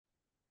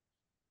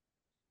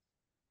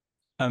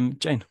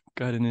Jayne,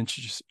 go ahead and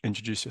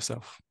introduce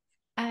yourself.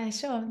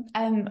 Sure.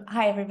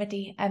 Hi,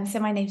 everybody. So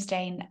my name's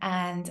Jayne,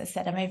 and as I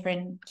said, I'm over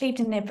in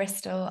Clevedon near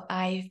Bristol.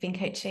 I've been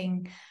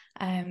coaching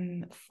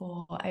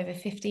for over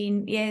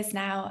 15 years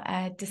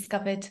now.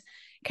 Discovered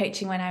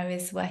coaching when I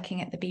was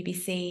working at the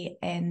BBC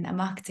in a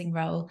marketing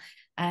role,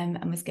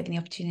 and was given the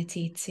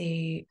opportunity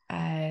to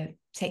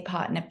take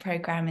part in a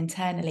program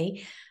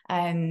internally.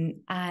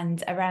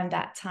 And around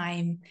that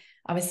time,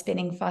 I was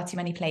spinning far too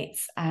many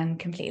plates and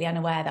completely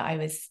unaware that I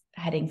was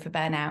heading for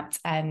burnout.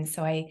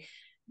 So I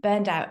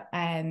burned out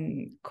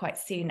quite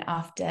soon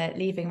after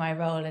leaving my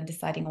role and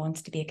deciding I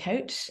wanted to be a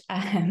coach.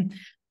 I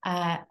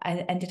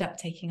ended up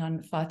taking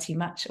on far too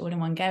much all in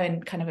one go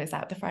and kind of was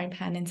out the frying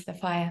pan into the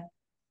fire.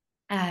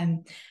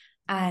 And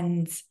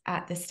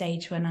at the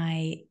stage when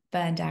I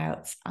burned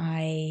out,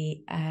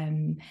 the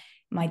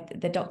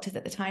doctors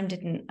at the time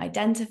didn't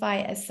identify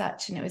it as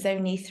such, and it was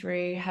only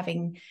through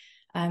having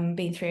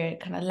been through a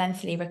kind of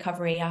lengthy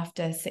recovery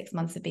after 6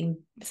 months of being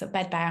sort of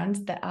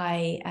bedbound that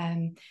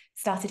I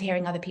started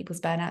hearing other people's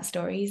burnout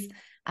stories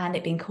and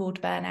it being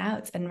called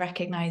burnout, and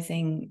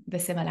recognizing the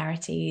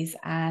similarities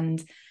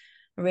and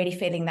really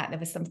feeling that there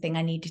was something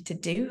I needed to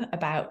do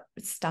about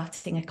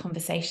starting a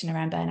conversation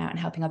around burnout and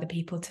helping other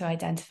people to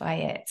identify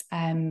it,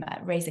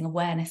 raising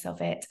awareness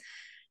of it.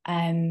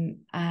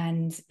 And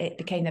it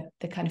became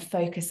the kind of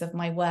focus of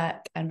my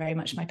work and very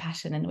much my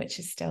passion, and which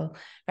is still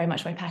very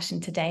much my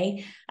passion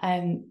today.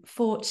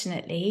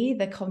 Fortunately,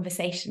 the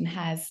conversation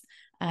has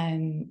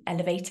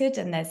elevated,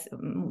 and there's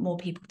more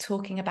people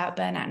talking about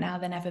burnout now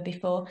than ever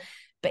before.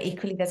 But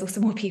equally, there's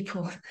also more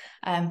people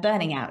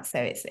burning out, so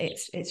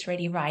it's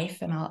really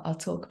rife, and I'll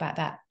talk about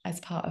that as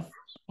part of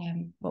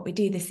what we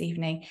do this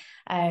evening.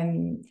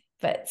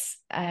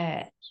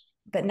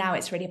 But now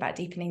it's really about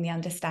deepening the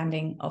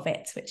understanding of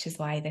it, which is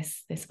why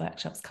this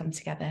workshop's come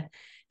together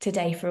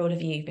today for all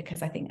of you,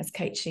 because I think as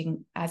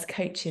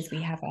coaches,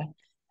 we have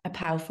a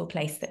powerful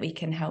place that we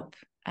can help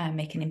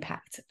make an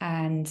impact.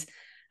 And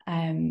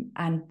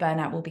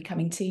burnout will be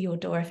coming to your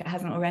door if it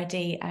hasn't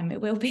already. It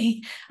will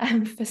be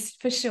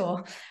for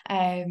sure,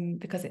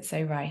 because it's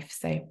so rife.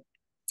 So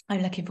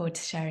I'm looking forward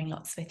to sharing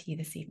lots with you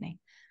this evening.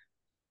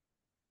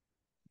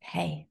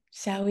 Hey,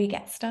 shall we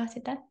get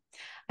started then?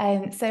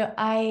 So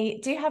I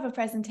do have a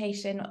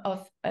presentation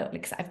of,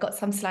 I've got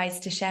some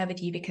slides to share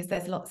with you because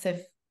there's lots of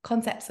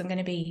concepts I'm going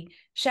to be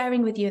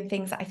sharing with you and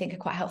things that I think are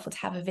quite helpful to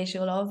have a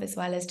visual of, as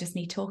well as just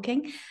me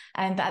talking.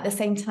 But at the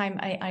same time,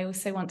 I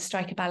also want to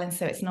strike a balance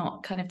so it's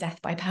not kind of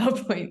death by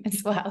PowerPoint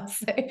as well.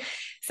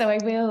 So I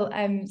will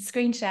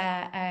screen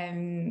share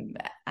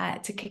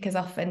to kick us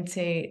off and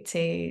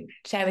to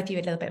share with you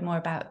a little bit more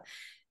about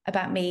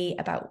me,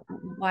 about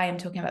why I'm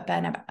talking about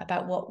burnout,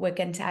 about what we're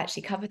going to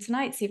actually cover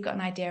tonight. So you've got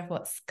an idea of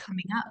what's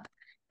coming up.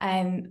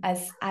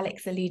 As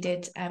Alex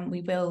alluded,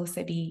 we will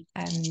also be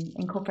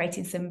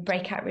incorporating some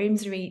breakout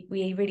rooms. We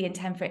really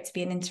intend for it to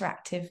be an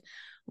interactive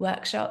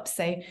workshop.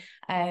 So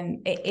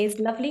it is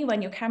lovely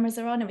when your cameras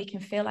are on and we can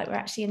feel like we're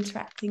actually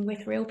interacting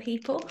with real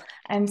people.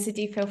 So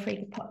do feel free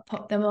to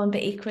pop them on,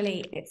 but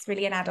equally it's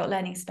really an adult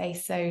learning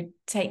space. So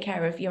take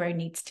care of your own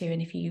needs too.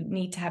 And if you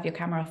need to have your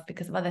camera off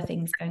because of other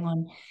things going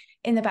on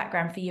in the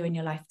background for you in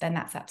your life, then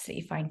that's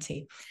absolutely fine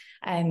too.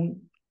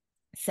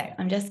 So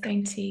I'm just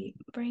going to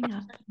bring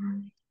up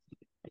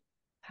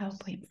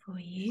PowerPoint for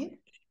you.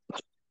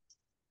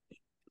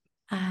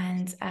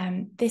 And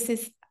this is,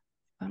 just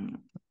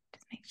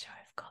make sure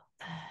I've got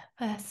the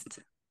first.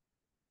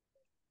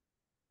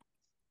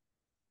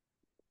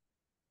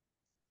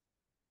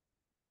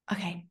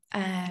 Okay,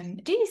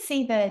 do you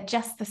see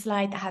just the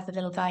slide that has the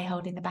little guy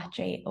holding the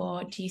battery,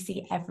 or do you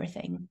see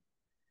everything?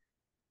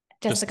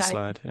 Just the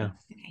slide, yeah.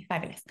 Okay,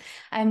 fabulous.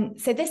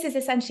 So this is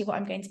essentially what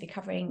I'm going to be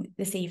covering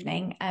this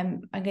evening.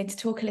 I'm going to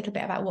talk a little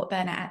bit about what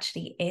burnout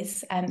actually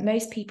is.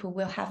 Most people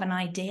will have an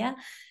idea,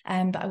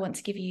 but I want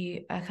to give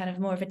you a kind of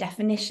more of a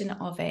definition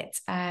of it.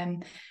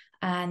 And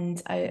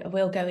I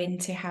will go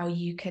into how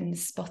you can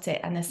spot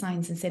it and the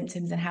signs and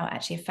symptoms and how it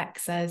actually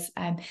affects us.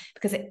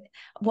 Because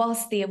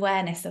whilst the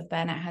awareness of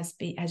burnout has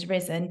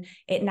risen,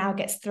 it now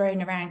gets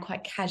thrown around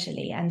quite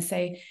casually. And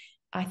so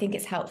I think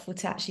it's helpful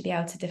to actually be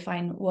able to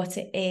define what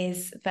it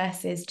is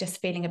versus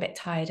just feeling a bit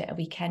tired at a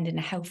weekend in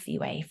a healthy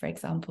way, for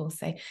example.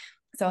 So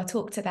I'll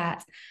talk to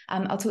that.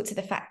 I'll talk to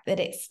the fact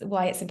that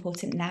why it's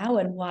important now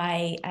and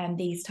why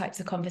these types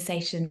of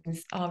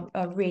conversations are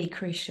really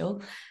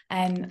crucial.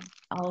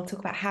 I'll talk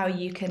about how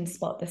you can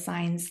spot the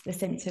signs, the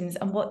symptoms,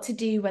 and what to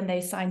do when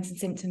those signs and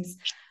symptoms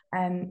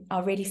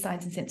are really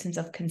signs and symptoms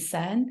of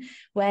concern,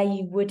 where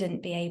you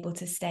wouldn't be able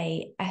to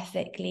stay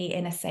ethically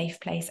in a safe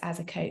place as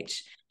a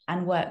coach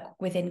and work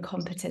within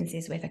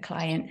competencies with a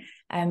client,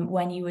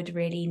 when you would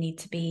really need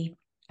to be,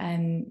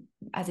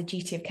 as a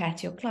duty of care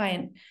to your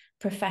client,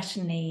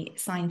 professionally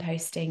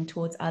signposting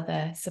towards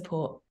other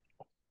support.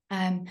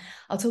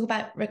 I'll talk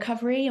about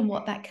recovery and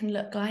what that can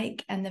look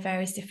like and the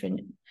various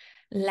different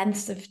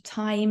lengths of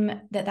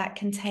time that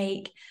can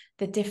take,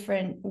 the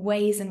different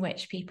ways in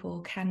which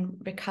people can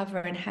recover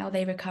and how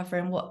they recover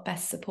and what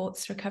best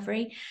supports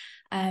recovery.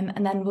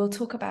 And then we'll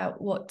talk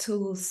about what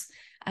tools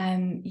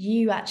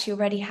you actually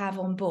already have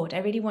on board. I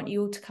really want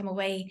you all to come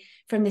away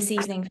from this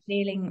evening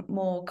feeling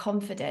more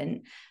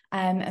confident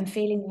and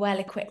feeling well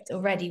equipped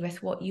already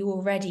with what you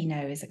already know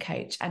as a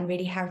coach, and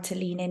really how to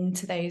lean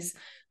into those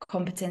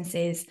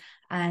competencies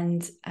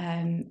and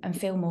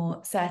feel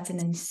more certain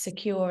and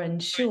secure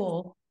and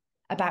sure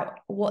about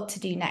what to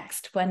do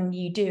next when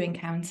you do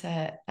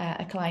encounter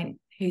a client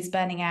who's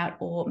burning out,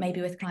 or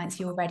maybe with clients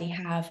you already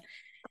have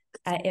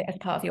as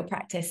part of your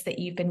practice that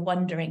you've been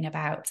wondering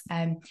about.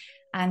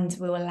 And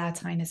we'll allow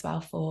time as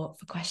well for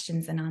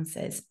questions and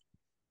answers.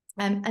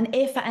 And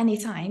if at any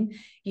time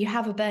you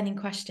have a burning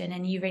question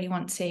and you really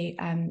want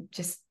to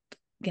just,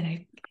 get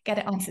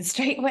it answered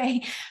straight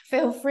away,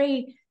 feel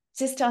free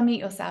just to unmute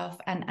yourself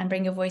and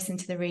bring your voice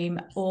into the room,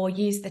 or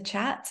use the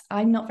chat.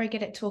 I'm not very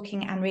good at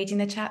talking and reading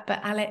the chat, but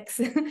Alex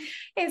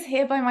is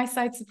here by my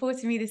side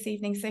supporting me this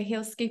evening, so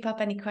he'll scoop up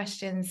any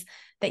questions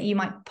that you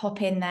might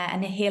pop in there,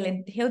 and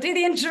he'll do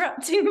the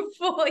interrupting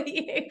for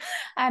you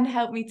and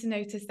help me to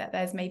notice that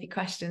there's maybe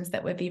questions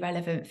that would be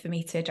relevant for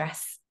me to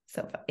address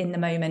sort of in the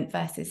moment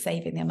versus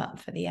saving them up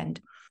for the end.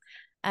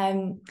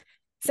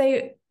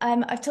 So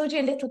I've told you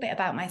a little bit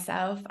about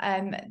myself.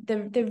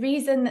 The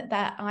reason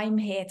that I'm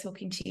here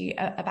talking to you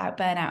about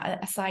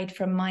burnout, aside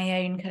from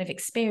my own kind of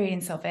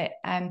experience of it,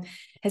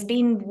 has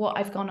been what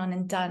I've gone on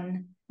and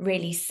done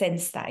really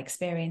since that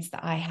experience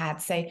that I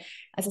had. So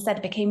as I said, I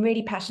became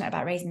really passionate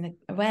about raising the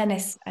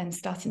awareness and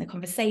starting the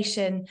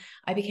conversation.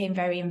 I became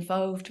very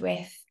involved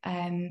with,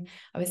 I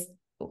was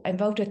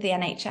involved with the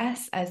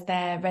NHS as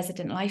their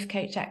resident life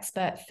coach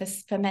expert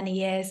for many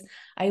years.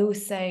 I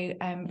also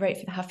wrote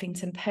for the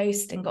Huffington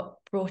Post and got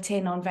brought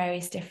in on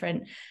various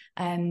different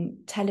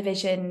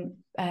television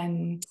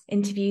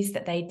interviews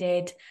that they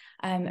did,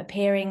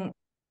 appearing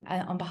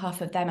on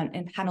behalf of them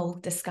in panel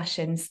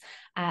discussions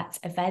at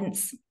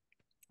events.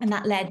 And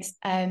that led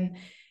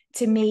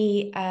to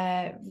me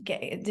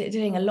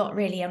doing a lot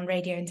really on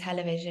radio and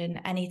television.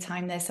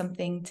 Anytime there's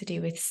something to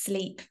do with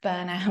sleep,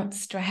 burnout,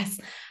 stress,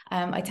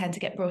 I tend to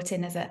get brought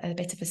in as a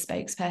bit of a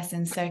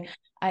spokesperson. So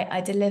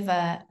I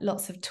deliver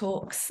lots of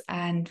talks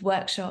and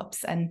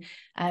workshops, and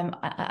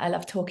I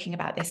love talking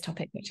about this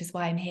topic, which is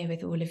why I'm here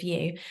with all of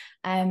you.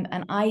 And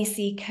I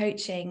see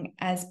coaching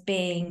as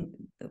being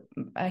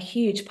a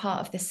huge part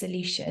of the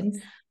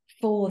solution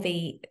for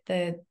the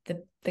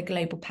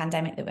global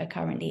pandemic that we're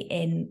currently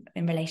in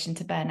relation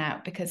to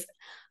burnout, because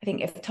I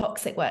think if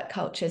toxic work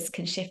cultures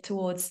can shift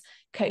towards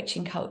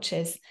coaching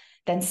cultures,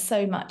 then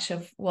so much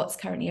of what's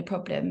currently a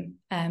problem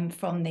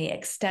from the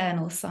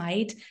external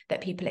side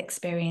that people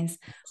experience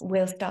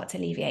will start to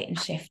alleviate and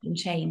shift and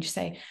change.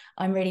 So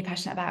I'm really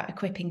passionate about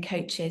equipping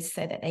coaches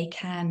so that they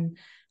can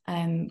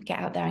get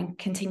out there and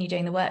continue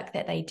doing the work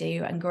that they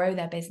do and grow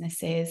their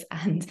businesses,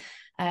 and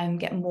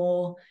get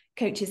more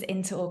coaches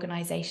into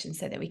organizations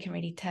so that we can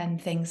really turn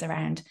things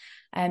around.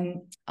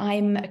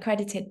 I'm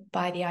accredited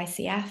by the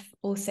ICF,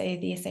 also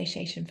the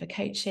Association for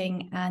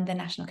Coaching, and the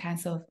National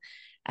Council of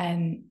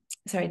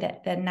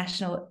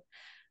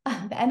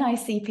the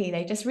NICP.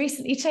 They just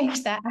recently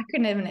changed their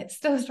acronym and it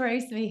still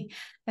throws me.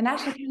 The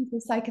National Council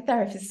of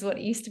Psychotherapists is what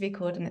it used to be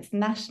called, and it's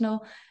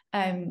National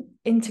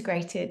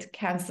Integrated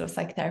Council of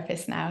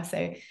Psychotherapists now.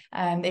 So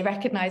they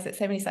recognize that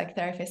so many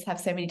psychotherapists have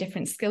so many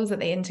different skills that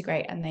they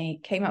integrate, and they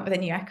came up with a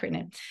new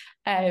acronym.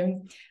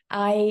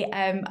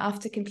 I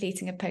after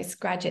completing a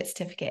postgraduate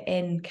certificate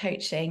in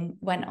coaching,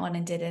 went on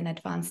and did an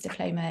advanced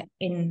diploma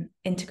in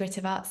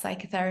integrative art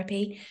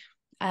psychotherapy.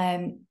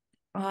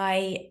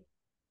 I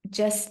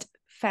just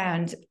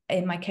found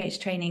in my coach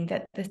training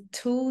that the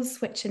tools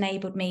which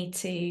enabled me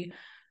to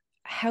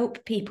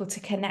help people to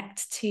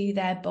connect to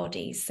their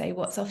bodies, so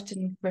what's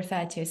often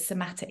referred to as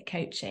somatic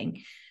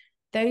coaching,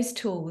 those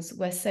tools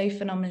were so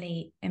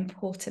phenomenally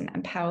important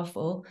and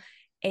powerful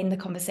in the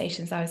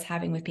conversations I was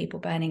having with people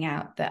burning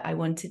out, that I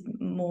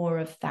wanted more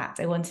of that.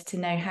 I wanted to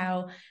know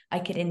how I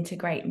could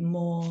integrate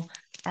more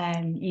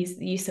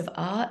use of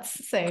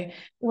arts. So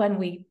when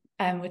we're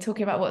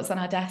talking about what's on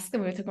our desk,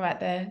 and we were talking about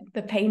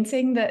the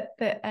painting that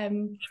I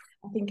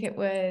think it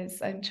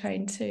was, I'm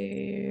trying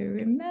to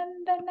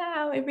remember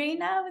now,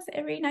 Irina, was it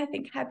Irina? I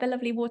think had the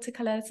lovely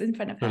watercolors in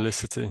front of her.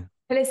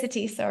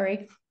 Felicity,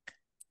 sorry.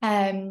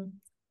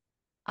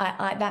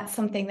 That's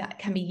something that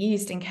can be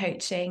used in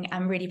coaching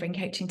and really bring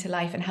coaching to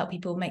life and help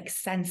people make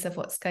sense of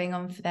what's going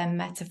on for them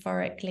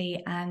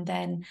metaphorically, and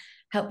then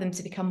help them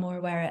to become more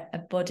aware at a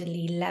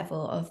bodily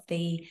level of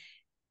the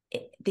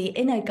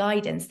inner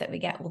guidance that we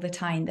get all the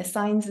time, the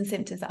signs and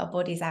symptoms that our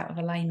body's out of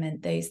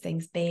alignment, those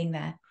things being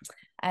there.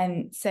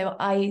 So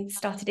I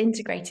started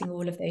integrating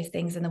all of those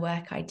things in the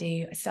work I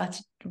do. I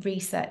started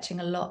researching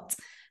a lot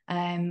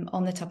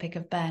on the topic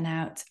of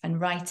burnout and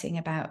writing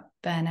about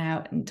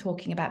burnout and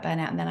talking about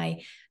burnout. And then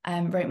I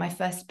wrote my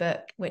first book,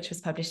 which was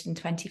published in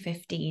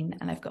 2015,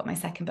 and I've got my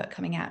second book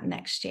coming out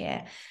next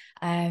year.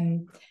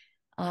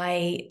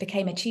 I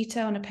became a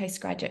tutor on a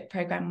postgraduate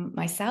program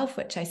myself,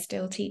 which I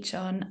still teach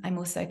on. I'm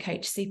also a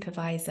coach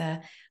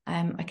supervisor.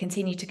 I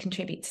continue to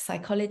contribute to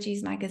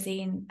Psychology's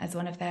magazine as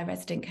one of their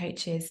resident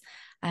coaches.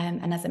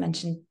 And as I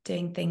mentioned,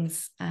 doing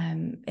things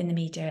in the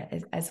media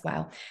as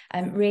well.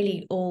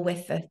 Really all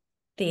with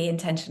the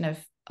intention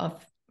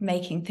of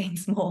making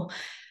things more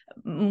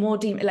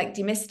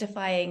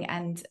demystifying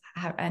and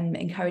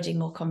encouraging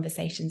more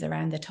conversations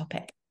around the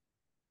topic.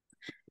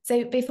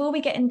 So before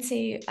we get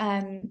into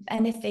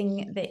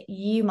anything that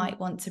you might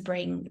want to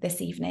bring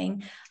this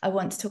evening, I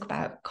want to talk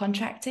about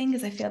contracting,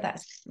 because I feel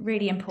that's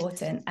really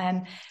important.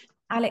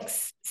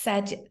 Alex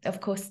said,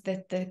 of course,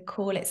 that the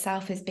call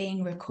itself is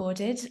being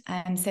recorded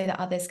so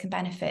that others can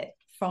benefit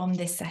from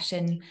this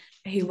session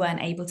who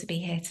weren't able to be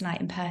here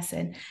tonight in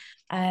person.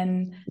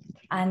 And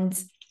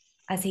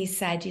as he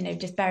said,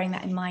 just bearing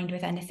that in mind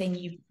with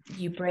anything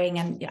you bring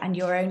and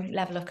your own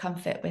level of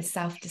comfort with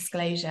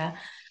self-disclosure,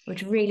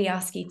 would really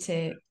ask you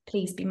to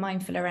please be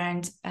mindful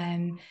around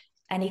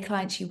any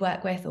clients you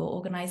work with or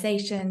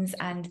organizations,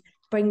 and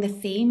bring the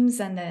themes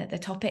and the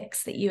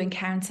topics that you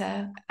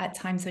encounter at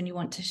times when you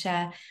want to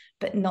share,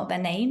 but not their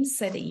names,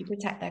 so that you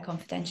protect their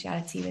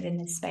confidentiality within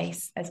this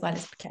space, as well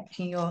as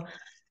protecting your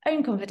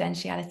own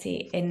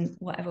confidentiality in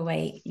whatever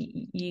way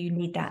you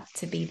need that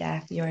to be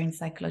there for your own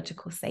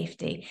psychological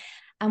safety.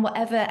 And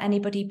whatever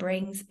anybody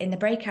brings in the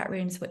breakout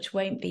rooms, which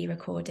won't be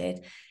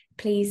recorded,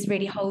 please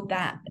really hold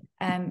that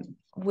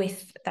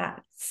with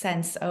that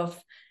sense of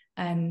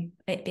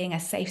it being a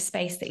safe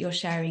space that you're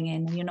sharing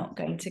in, and you're not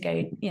going to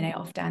go,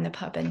 off down the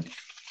pub and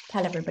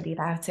tell everybody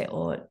about it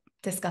or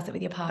discuss it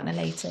with your partner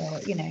later.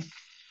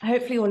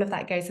 Hopefully all of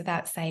that goes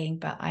without saying,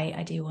 but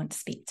I do want to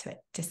speak to it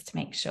just to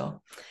make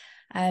sure.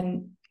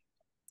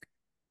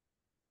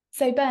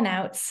 So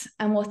burnout,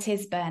 and what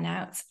is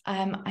burnout?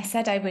 I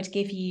said I would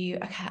give you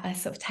a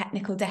sort of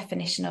technical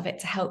definition of it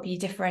to help you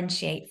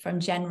differentiate from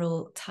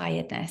general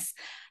tiredness.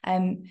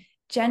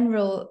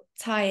 General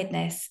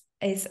tiredness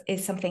is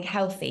something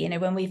healthy.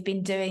 When we've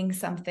been doing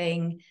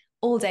something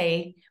all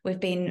day, we've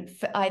been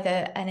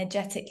either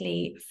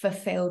energetically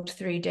fulfilled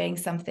through doing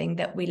something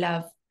that we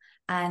love,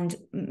 and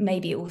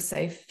maybe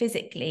also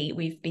physically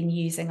we've been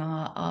using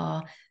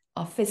our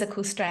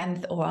physical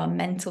strength or our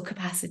mental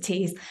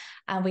capacities,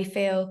 and we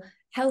feel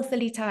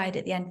healthily tired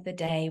at the end of the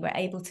day. We're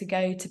able to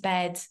go to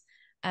bed,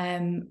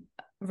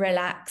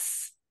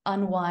 relax,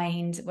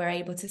 unwind. We're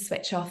able to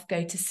switch off,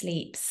 go to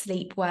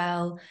sleep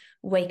well,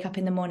 wake up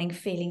in the morning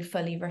feeling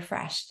fully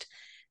refreshed.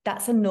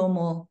 That's a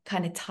normal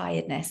kind of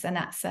tiredness, and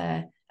that's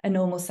a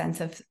normal sense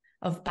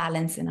of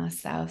balance in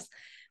ourselves.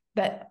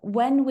 But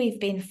when we've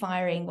been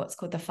firing what's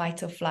called the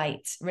fight or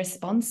flight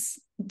response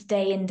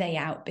day in, day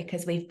out,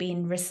 because we've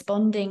been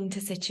responding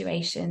to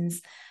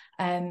situations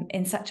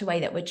in such a way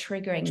that we're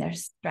triggering their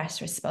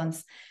stress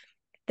response,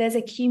 there's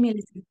a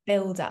cumulative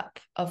build-up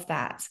of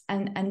that.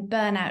 And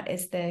burnout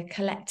is the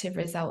collective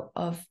result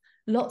of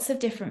lots of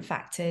different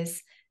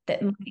factors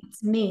that might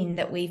mean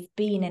that we've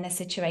been in a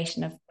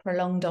situation of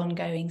prolonged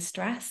ongoing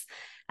stress.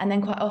 And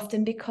then quite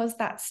often, because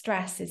that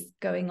stress is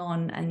going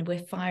on and we're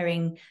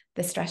firing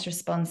the stress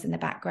response in the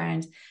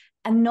background,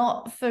 and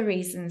not for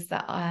reasons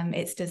that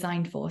it's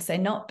designed for. So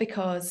not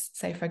because,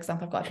 so for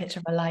example, I've got a picture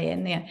of a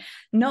lion,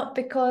 not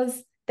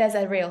because there's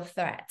a real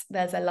threat,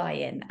 there's a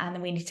lion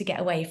and we need to get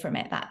away from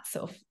it, that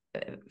sort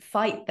of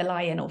fight the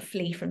lion or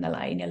flee from the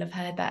lion. You'll have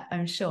heard that,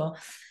 I'm sure.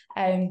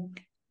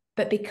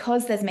 But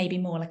because there's maybe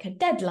more like a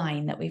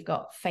deadline that we've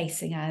got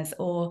facing us,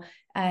 or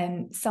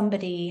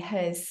somebody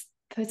has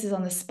put us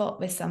on the spot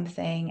with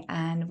something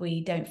and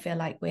we don't feel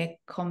like we're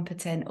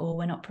competent or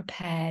we're not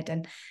prepared,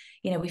 and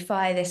we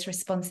fire this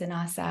response in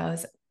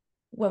ourselves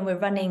when we're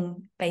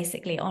running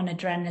basically on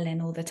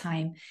adrenaline all the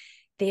time.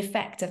 The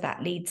effect of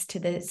that leads to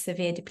the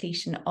severe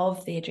depletion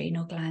of the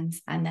adrenal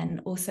glands, and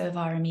then also of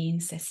our immune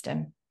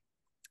system.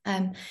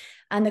 And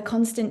the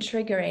constant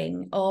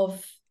triggering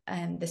of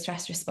the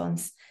stress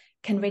response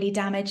can really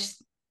damage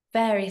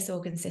various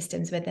organ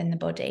systems within the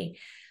body.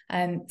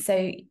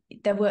 So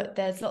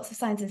there's lots of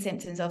signs and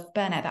symptoms of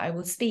burnout that I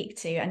will speak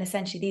to, and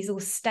essentially these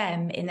all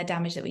stem in the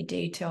damage that we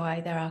do to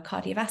either our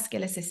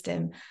cardiovascular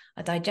system,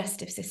 our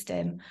digestive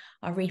system,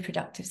 our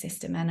reproductive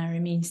system, and our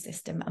immune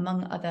system,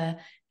 among other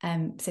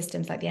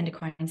systems like the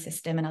endocrine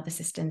system and other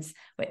systems,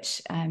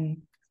 which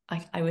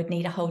I would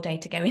need a whole day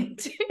to go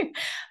into,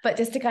 but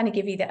just to kind of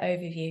give you the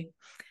overview.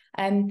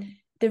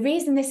 The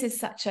reason this is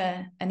such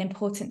an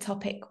important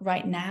topic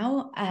right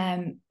now,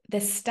 the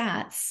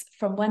stats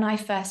from when I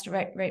first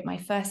wrote my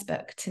first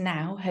book to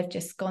now have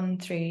just gone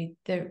through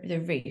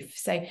the roof.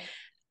 So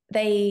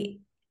the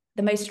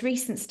most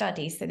recent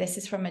studies, so this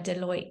is from a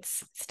Deloitte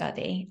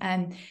study,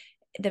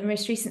 the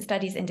most recent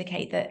studies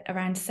indicate that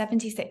around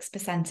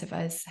 76% of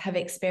us have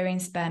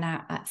experienced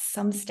burnout at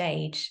some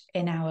stage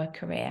in our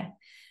career.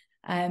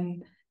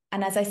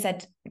 And as I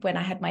said, when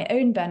I had my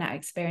own burnout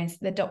experience,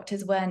 the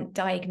doctors weren't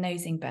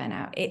diagnosing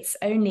burnout. It's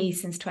only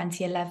since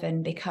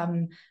 2011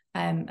 become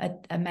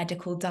a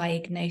medical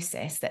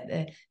diagnosis that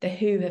the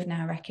WHO have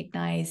now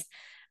recognised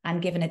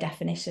and given a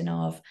definition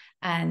of,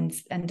 and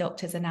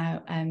doctors are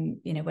now,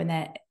 when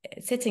they're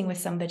sitting with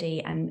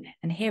somebody and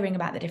hearing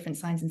about the different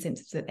signs and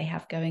symptoms that they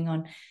have going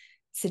on,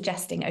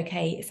 suggesting,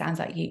 okay, it sounds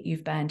like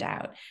you've burned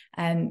out.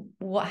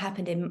 What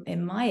happened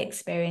in my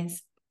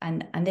experience,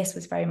 and this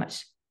was very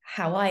much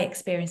how I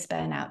experienced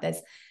burnout.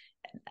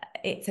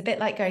 It's a bit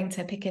like going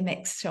to pick a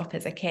mix shop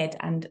as a kid,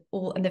 and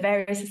the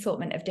various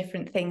assortment of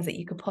different things that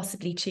you could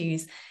possibly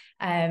choose.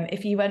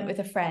 If you went with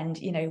a friend,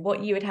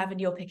 what you would have in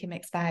your pick and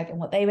mix bag and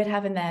what they would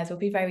have in theirs will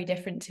be very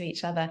different to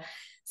each other.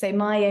 So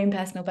my own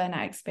personal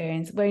burnout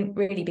experience won't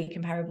really be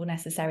comparable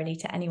necessarily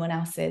to anyone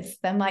else's.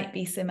 There might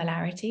be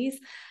similarities,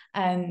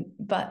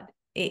 but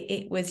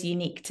it was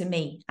unique to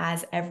me,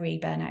 as every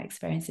burnout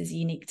experience is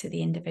unique to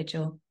the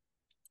individual.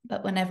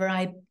 But whenever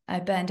I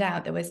burned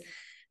out, there was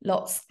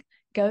lots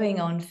going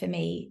on for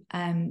me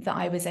that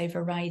I was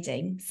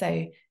overriding.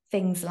 So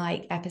things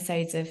like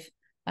episodes of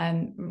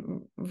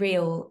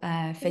real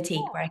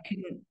fatigue, where I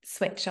couldn't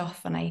switch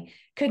off and I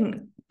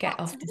couldn't get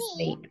off to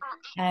sleep.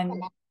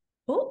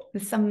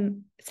 There's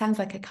sounds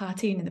like a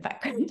cartoon in the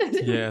background.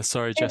 Yeah,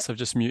 sorry, Jess, I've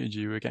just muted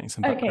you. We're getting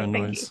some background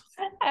noise.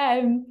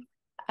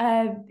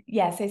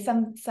 So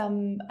some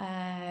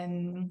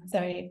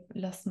sorry,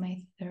 lost my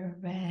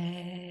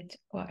thread,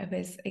 what I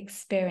was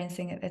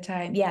experiencing at the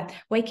time.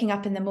 Waking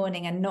up in the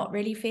morning and not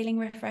really feeling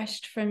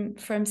refreshed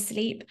from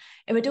sleep.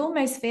 It would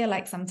almost feel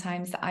like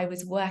sometimes that I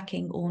was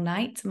working all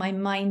night. My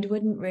mind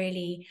wouldn't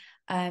really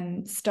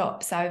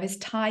stop. So I was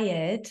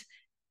tired,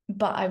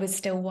 but I was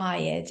still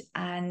wired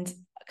and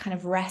kind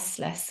of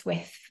restless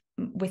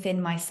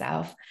within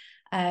myself.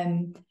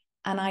 And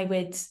I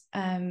would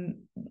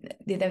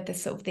the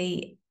sort of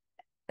the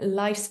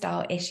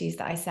lifestyle issues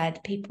that I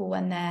said, people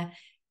when they're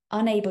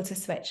unable to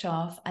switch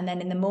off and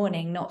then in the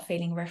morning not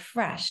feeling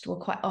refreshed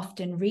will quite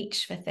often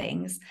reach for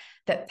things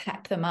that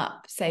pep them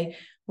up. So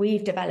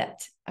we've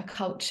developed a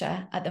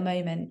culture at the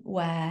moment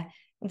where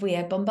we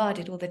are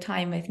bombarded all the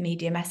time with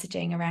media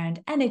messaging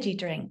around energy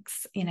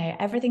drinks,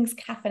 everything's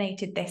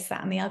caffeinated, this,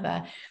 that, and the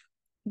other.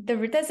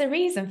 There's a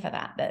reason for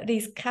that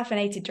these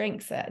caffeinated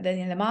drinks,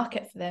 the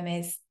market for them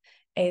is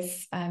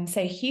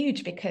so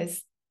huge,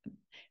 because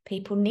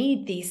people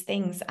need these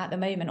things at the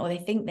moment, or they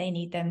think they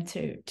need them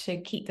to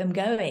keep them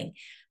going.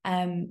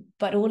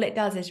 But all it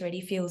does is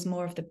really fuels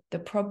more of the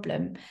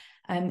problem.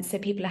 So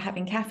people are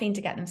having caffeine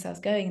to get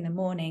themselves going in the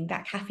morning.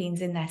 That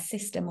caffeine's in their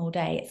system all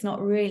day. It's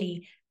not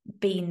really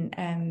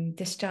been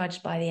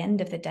discharged by the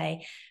end of the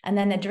day. And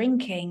then they're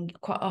drinking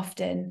quite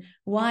often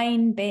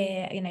wine,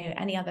 beer,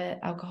 any other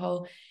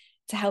alcohol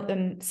to help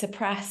them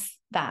suppress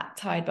that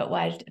tired but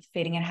wired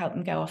feeling and help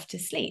them go off to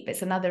sleep.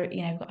 It's another,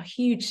 we've got a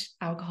huge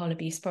alcohol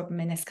abuse problem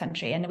in this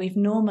country, and we've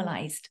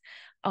normalized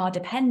our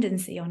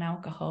dependency on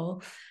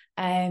alcohol.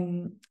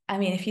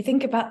 If you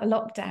think about the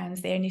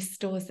lockdowns, the only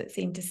stores that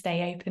seemed to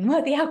stay open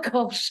were the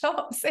alcohol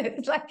shops.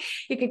 It's like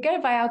you could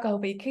go buy alcohol,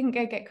 but you couldn't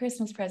go get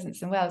Christmas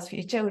presents in Wales for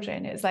your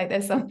children. It's like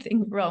there's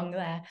something wrong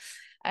there.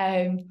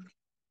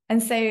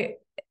 And so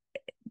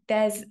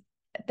there's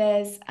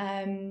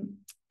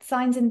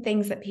signs and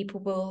things that people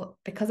will,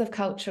 because of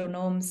cultural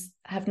norms,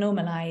 have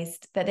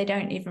normalized that they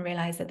don't even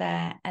realize are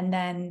there. And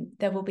then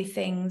there will be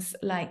things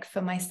like, for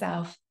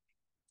myself,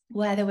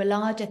 where there were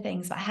larger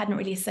things, but I hadn't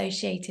really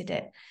associated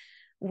it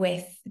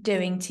with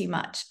doing too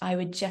much. I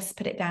would just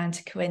put it down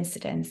to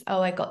coincidence.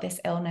 Oh, I got this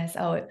illness.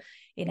 Oh,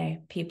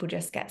 people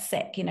just get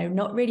sick,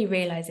 not really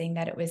realizing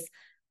that it was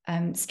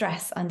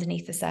stress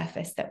underneath the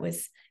surface that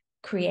was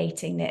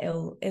creating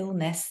the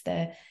illness,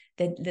 the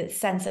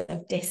sense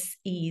of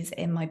dis-ease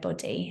in my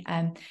body,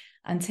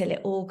 until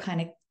it all kind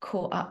of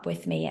caught up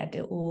with me. It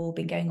had all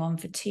been going on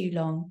for too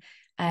long,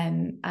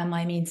 and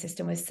my immune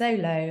system was so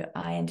low,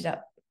 I ended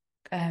up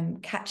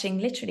catching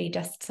literally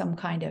just some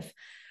kind of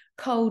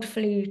cold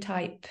flu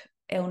type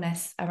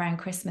illness around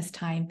Christmas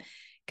time,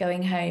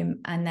 going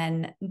home, and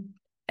then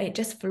it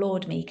just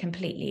floored me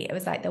completely. It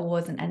was like there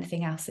wasn't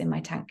anything else in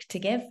my tank to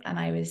give, and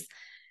I was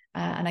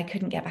and I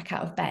couldn't get back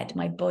out of bed.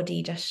 My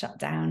body just shut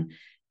down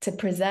to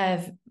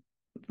preserve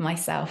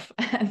myself,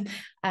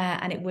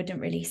 and it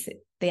wouldn't release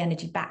the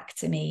energy back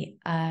to me,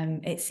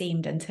 it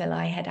seemed, until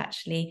I had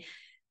actually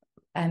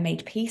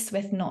made peace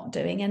with not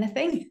doing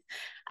anything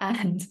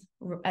and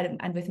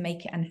with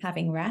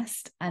having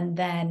rest, and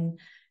then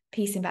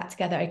piecing back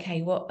together,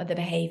 okay, what are the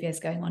behaviors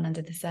going on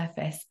under the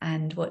surface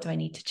and what do I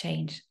need to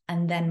change?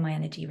 And then my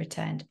energy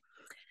returned.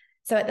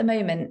 So at the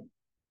moment,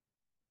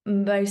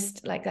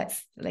 most,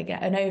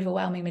 an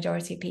overwhelming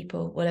majority of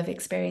people will have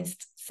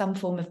experienced some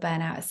form of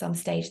burnout at some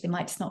stage. They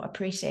might just not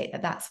appreciate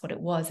that that's what it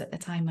was at the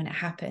time when it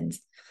happened.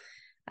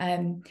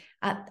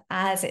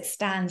 As it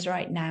stands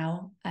right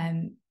now,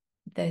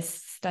 the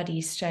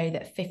studies show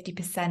that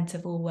 50%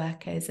 of all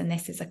workers, and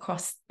this is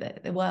across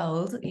the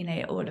world,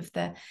 all of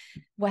the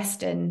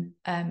Western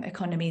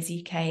economies,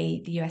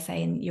 UK, the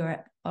USA and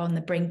Europe, are on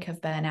the brink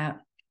of burnout.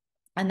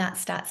 And that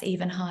stat's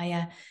even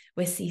higher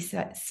with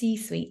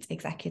C-suite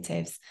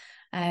executives.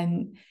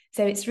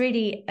 So it's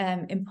really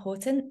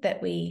important that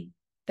we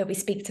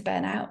speak to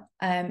burnout.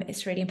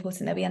 It's really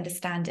important that we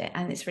understand it,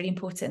 and it's really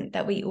important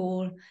that we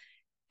all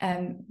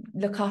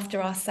look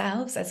after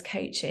ourselves as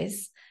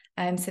coaches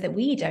so that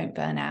we don't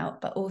burn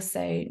out, but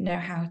also know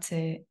how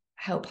to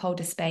help hold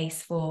a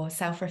space for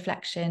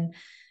self-reflection,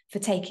 for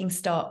taking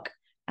stock,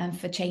 and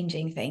for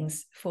changing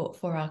things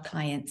for our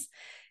clients.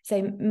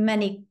 So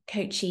many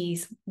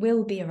coachees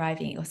will be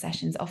arriving at your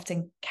sessions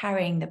often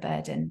carrying the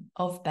burden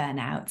of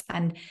burnout,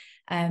 and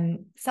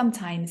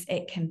sometimes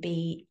it can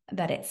be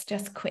that it's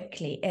just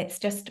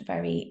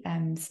very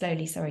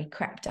slowly,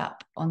 crept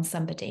up on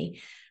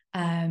somebody,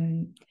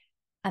 and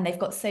they've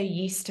got so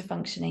used to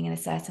functioning in a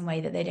certain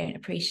way that they don't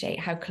appreciate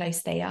how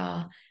close they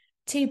are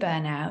to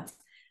burnout.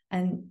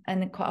 And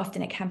quite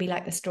often it can be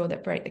like the straw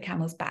that broke the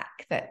camel's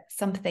back, that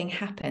something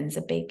happens,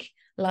 a big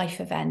life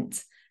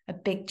event, a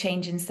big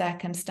change in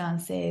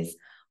circumstances,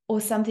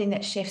 or something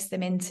that shifts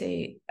them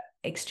into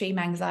extreme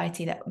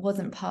anxiety that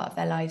wasn't part of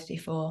their lives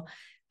before,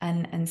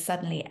 and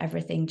suddenly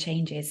everything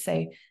changes.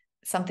 So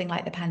something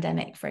like the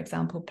pandemic, for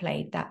example,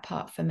 played that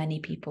part for many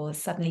people,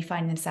 suddenly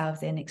find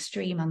themselves in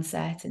extreme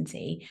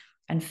uncertainty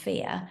and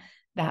fear.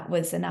 That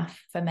was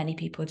enough for many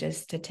people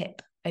just to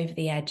tip over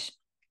the edge.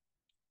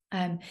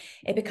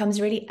 It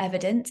becomes really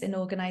evident in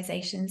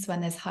organizations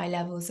when there's high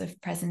levels of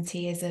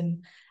presenteeism,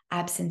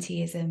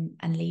 absenteeism,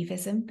 and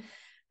leavism.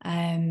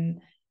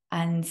 And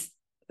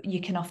you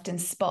can often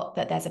spot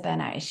that there's a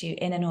burnout issue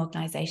in an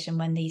organization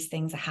when these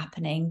things are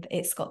happening.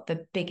 It's got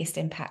the biggest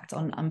impact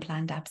on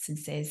unplanned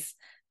absences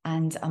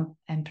and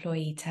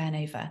employee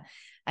turnover.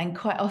 And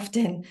quite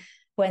often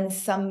when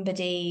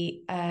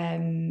somebody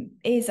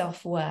is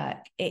off work,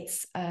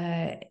 it's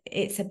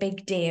a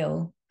big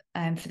deal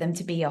for them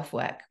to be off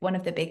work. One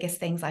of the biggest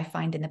things I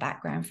find in the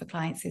background for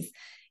clients is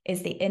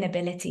the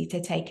inability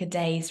to take a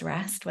day's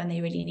rest when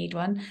they really need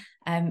one.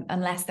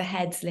 Unless the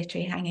head's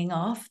literally hanging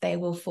off, they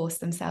will force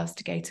themselves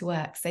to go to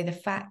work. So the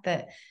fact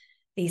that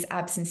these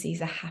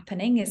absences are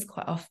happening is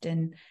quite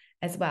often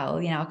as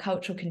well. Our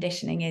cultural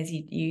conditioning is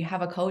you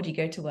have a cold, you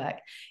go to work.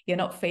 You're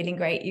not feeling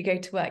great, you go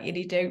to work.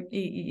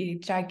 You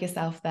drag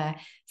yourself there.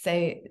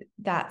 So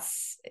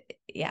that's,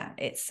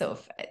 it's sort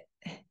of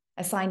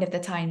a sign of the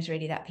times,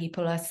 really, that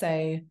people are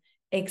so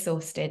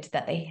exhausted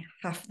that they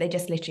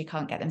just literally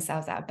can't get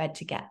themselves out of bed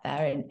to get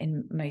there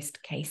in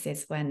most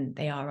cases when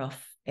they are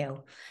off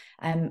ill.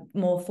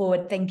 More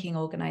forward-thinking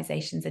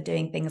organizations are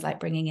doing things like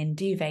bringing in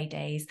duvet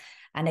days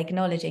and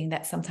acknowledging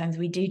that sometimes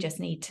we do just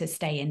need to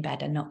stay in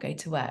bed and not go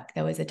to work.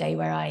 There was a day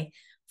where I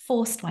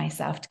forced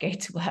myself to go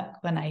to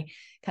work when I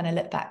kind of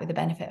look back with the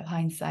benefit of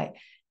hindsight,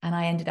 and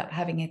I ended up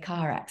having a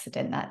car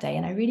accident that day,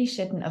 and I really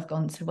shouldn't have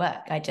gone to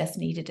work. I just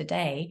needed a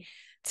day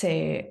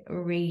to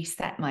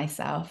reset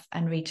myself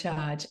and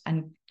recharge,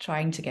 and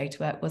trying to go to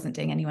work wasn't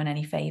doing anyone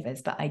any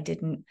favors, but I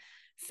didn't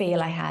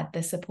feel I had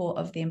the support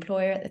of the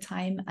employer at the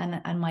time,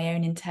 and my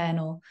own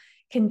internal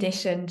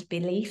conditioned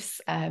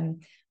beliefs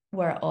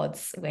were at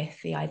odds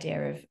with the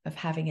idea of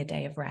having a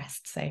day of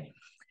rest.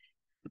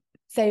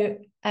 So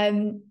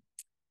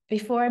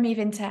before I move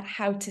into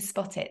how to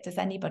spot it, does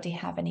anybody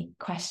have any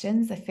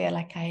questions? I feel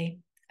like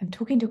I'm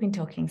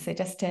talking. So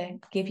just to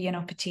give you an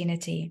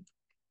opportunity,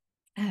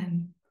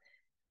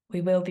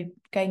 we will be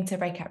going to a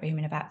breakout room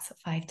in about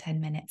 5-10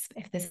 minutes.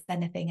 But if there's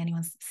anything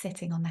anyone's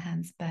sitting on the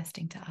hands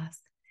bursting to ask.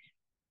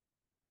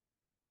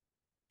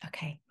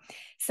 Okay,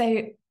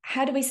 so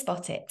how do we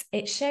spot it?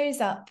 It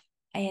shows up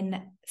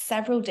in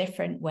several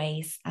different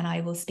ways, and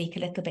I will speak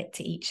a little bit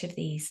to each of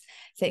these.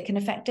 So it can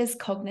affect us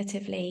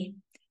cognitively,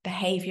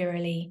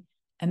 behaviorally,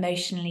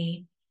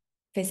 emotionally,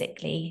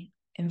 physically,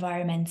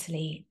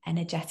 environmentally,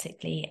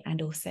 energetically,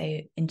 and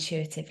also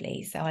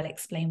intuitively. So I'll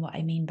explain what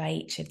I mean by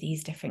each of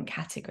these different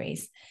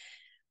categories.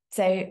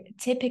 So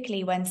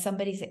typically when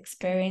somebody's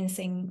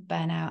experiencing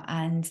burnout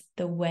and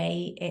the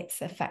way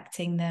it's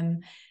affecting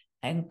them,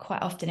 and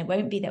quite often it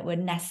won't be that we're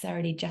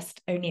necessarily just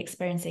only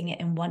experiencing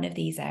it in one of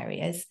these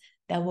areas.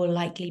 There will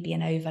likely be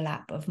an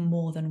overlap of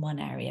more than one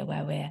area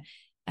where we're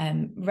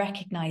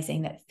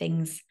recognizing that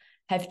things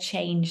have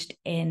changed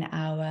in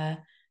our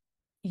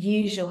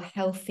usual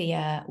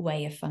healthier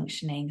way of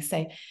functioning.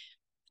 So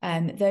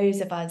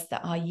those of us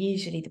that are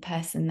usually the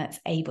person that's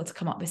able to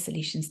come up with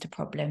solutions to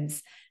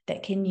problems,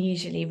 that can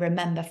usually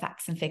remember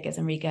facts and figures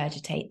and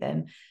regurgitate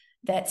them,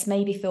 that's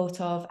maybe thought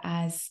of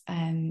as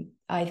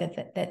either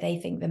that they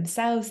think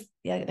themselves,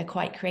 they're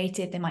quite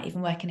creative, they might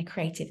even work in a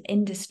creative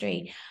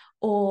industry,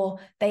 or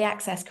they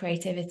access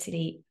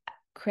creativity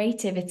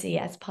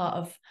as part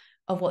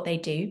of what they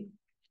do.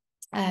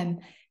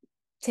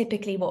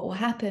 Typically what will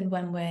happen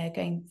when we're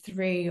going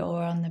through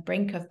or on the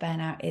brink of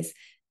burnout is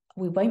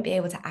we won't be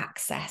able to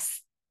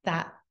access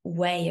that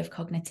way of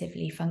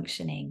cognitively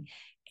functioning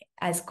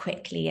as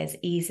quickly, as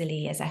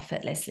easily, as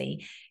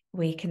effortlessly.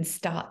 We can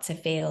start to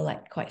feel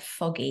like quite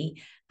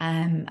foggy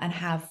and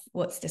have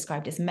what's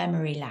described as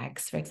memory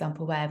lags, for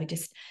example, where we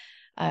just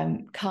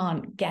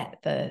can't get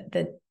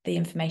the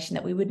information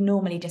that we would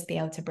normally just be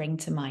able to bring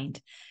to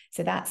mind.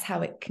 So that's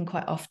how it can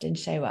quite often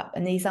show up.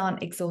 And these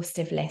aren't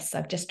exhaustive lists.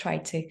 I've just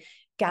tried to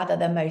gather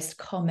the most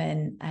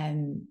common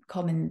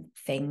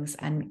things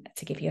and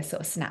to give you a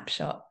sort of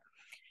snapshot.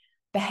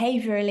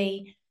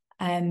 Behaviorally,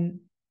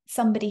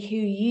 somebody who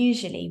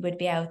usually would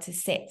be able to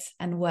sit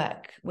and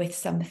work with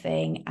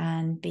something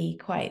and be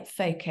quite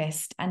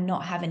focused and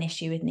not have an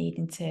issue with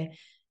needing to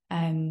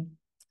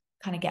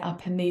kind of get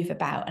up and move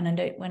about.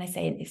 And when I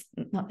say it's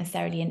not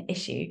necessarily an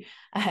issue,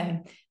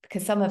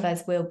 because some of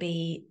us will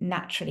be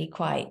naturally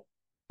quite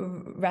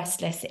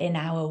restless in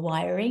our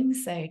wiring.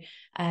 So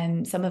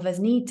some of us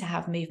need to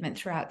have movement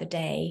throughout the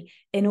day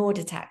in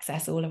order to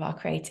access all of our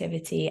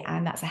creativity,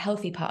 and that's a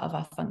healthy part of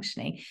our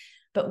functioning.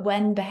 But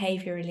when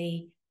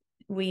behaviorally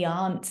we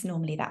aren't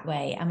normally that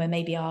way, and when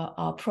maybe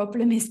our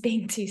problem is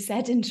being too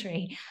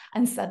sedentary,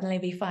 and suddenly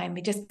we find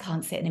we just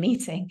can't sit in a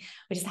meeting,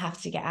 we just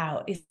have to get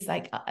out. It's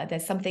like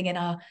there's something in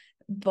our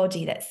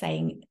body that's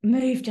saying,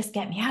 move, just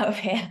get me out of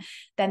here.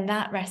 Then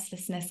that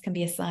restlessness can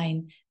be a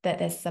sign that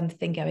there's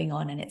something going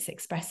on and it's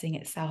expressing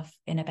itself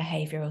in a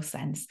behavioral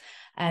sense.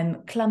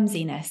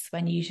 Clumsiness,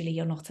 when usually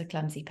you're not a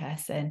clumsy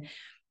person.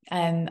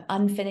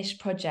 Unfinished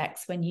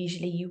projects, when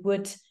usually you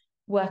would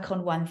work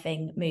on one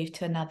thing, move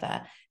to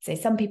another. So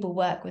some people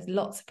work with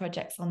lots of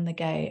projects on the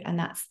go, and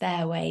that's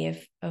their way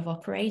of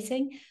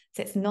operating.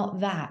 So it's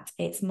not that,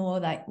 it's more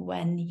like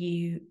when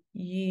you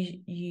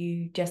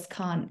just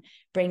can't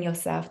bring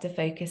yourself to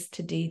focus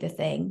to do the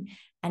thing,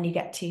 and you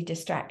get too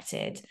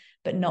distracted,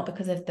 but not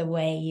because of the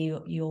way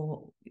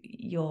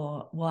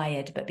you're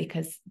wired, but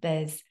because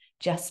there's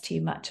just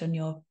too much on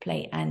your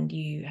plate and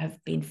you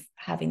have been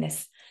having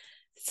this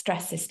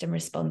stress system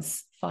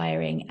response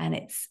firing, and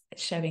it's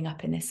showing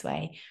up in this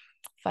way.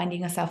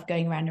 Finding yourself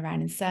going round and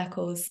round in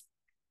circles,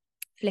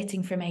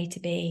 flitting from A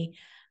to B,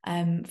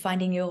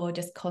 finding you're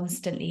just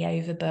constantly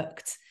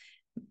overbooked.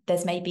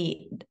 There's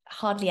maybe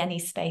hardly any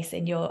space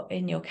in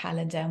your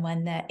calendar, and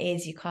when there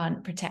is, you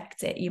can't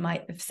protect it. You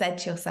might have said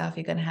to yourself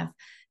you're going to have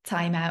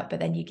time out, but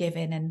then you give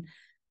in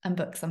and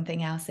book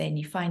something else in.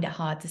 You find it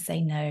hard to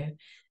say no.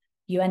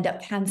 You end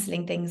up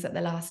cancelling things at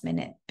the last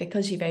minute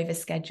because you've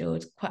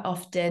overscheduled. Quite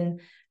often,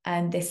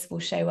 and this will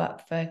show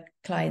up for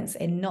clients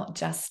in not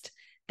just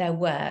their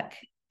work,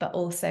 but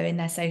also in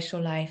their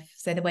social life.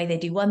 So the way they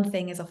do one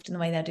thing is often the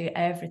way they'll do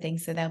everything.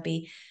 So they'll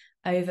be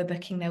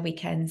overbooking their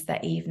weekends,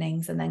 their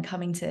evenings, and then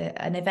coming to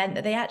an event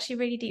that they actually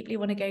really deeply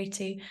want to go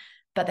to,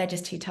 but they're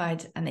just too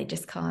tired and they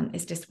just can't.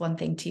 It's just one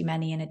thing too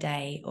many in a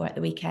day, or at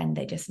the weekend,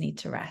 they just need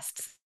to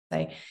rest.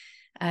 So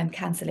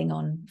cancelling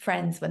on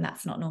friends when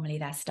that's not normally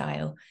their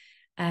style.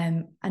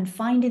 And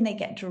finding they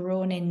get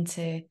drawn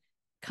into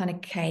kind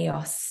of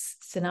chaos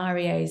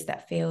scenarios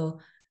that feel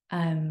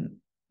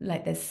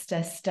like there's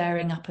a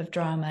stirring up of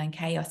drama and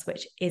chaos,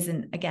 which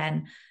isn't,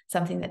 again,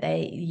 something that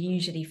they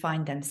usually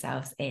find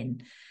themselves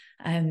in.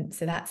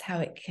 So that's how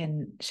it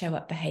can show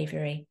up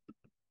behaviorally.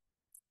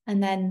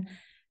 And then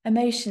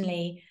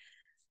emotionally,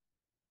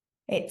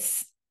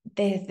 it's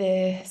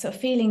the sort of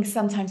feeling,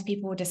 sometimes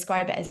people will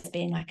describe it as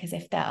being like as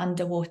if they're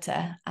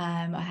underwater.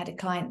 I had a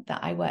client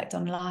that I worked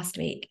with last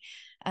week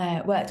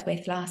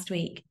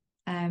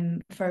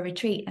for a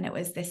retreat, and it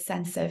was this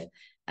sense of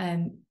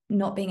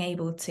not being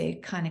able to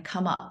kind of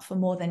come up for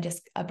more than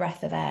just a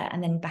breath of air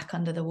and then back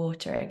under the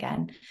water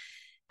again.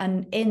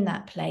 And in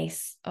that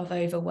place of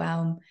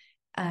overwhelm,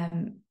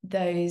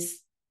 those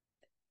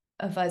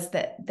of us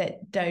that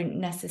don't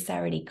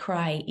necessarily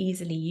cry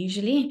easily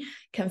usually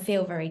can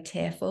feel very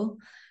tearful.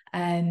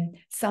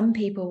 Some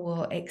people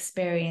will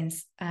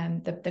experience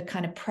the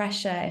kind of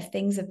pressure if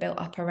things have built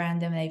up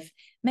around them. They've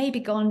maybe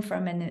gone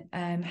from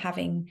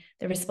having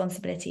the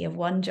responsibility of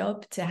one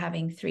job to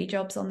having 3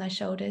 jobs on their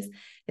shoulders.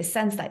 The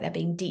sense like they're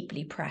being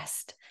deeply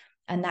pressed,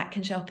 and that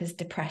can show up as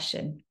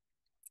depression.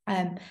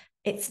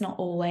 It's not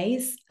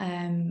always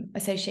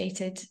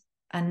associated,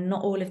 and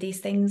not all of these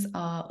things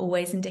are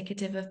always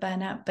indicative of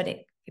burnout, but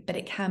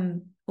it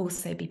can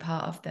also be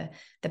part of the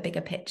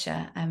bigger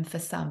picture for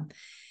some.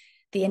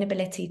 The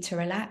inability to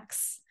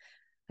relax,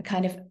 a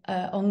kind of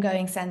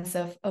ongoing sense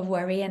of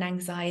worry and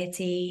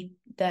anxiety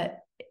that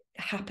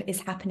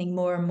is happening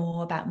more and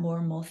more about more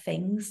and more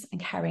things,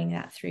 and carrying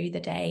that through the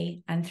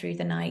day and through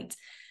the night,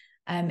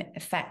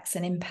 affects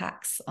and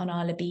impacts on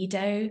our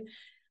libido.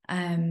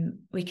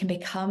 We can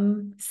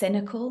become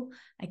cynical.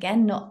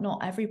 Again,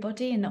 not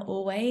everybody and not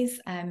always.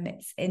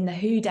 It's in the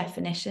WHO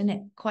definition,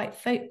 it quite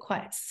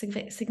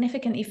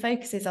significantly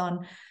focuses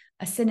on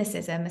a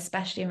cynicism,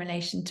 especially in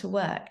relation to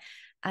work.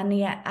 And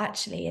yet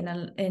actually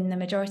in the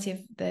majority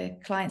of the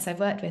clients I've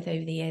worked with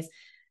over the years,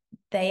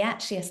 they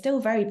actually are still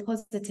very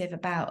positive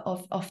about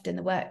often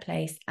the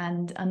workplace,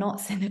 and are not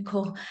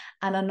cynical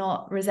and are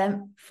not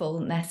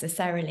resentful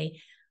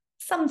necessarily.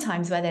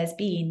 Sometimes where there's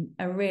been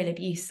a real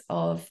abuse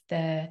of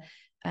the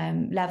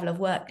level of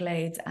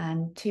workloads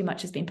and too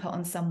much has been put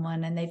on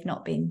someone, and they've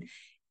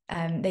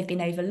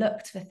been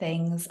overlooked for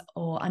things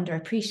or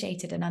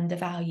underappreciated and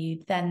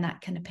undervalued, then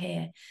that can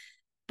appear.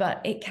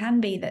 But it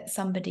can be that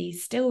somebody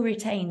still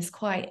retains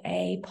quite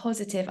a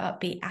positive,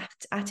 upbeat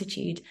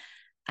attitude,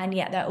 and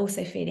yet they're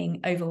also feeling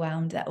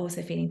overwhelmed, they're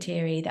also feeling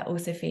teary, they're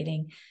also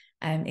feeling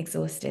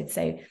exhausted.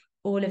 So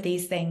all of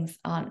these things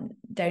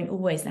don't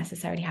always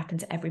necessarily happen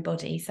to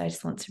everybody. So I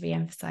just want to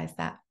re-emphasize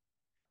that.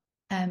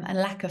 And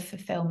lack of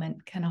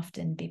fulfillment can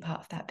often be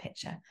part of that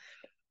picture.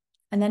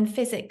 And then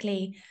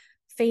physically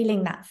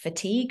feeling that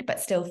fatigue, but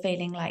still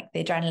feeling like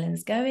the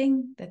adrenaline's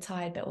going, the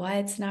tired but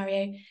wired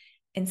scenario,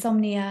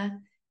 insomnia,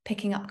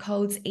 picking up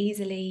colds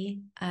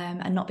easily,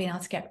 and not being able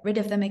to get rid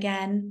of them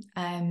again,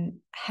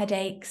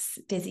 headaches,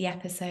 dizzy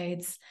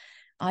episodes,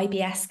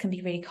 IBS can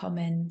be really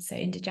common, so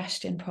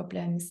indigestion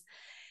problems,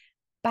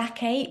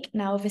 backache.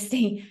 Now,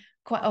 obviously,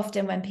 quite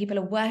often when people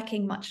are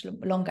working much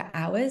longer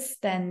hours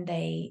than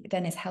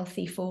is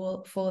healthy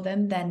for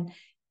them, then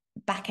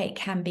backache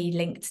can be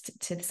linked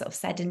to the sort of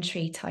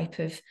sedentary type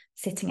of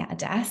sitting at a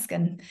desk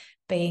and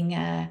being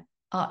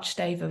arched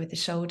over with the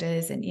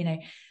shoulders, and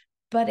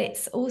but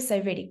it's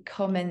also really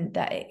common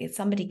that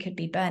somebody could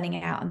be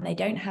burning out and they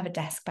don't have a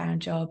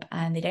desk-bound job,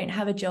 and they don't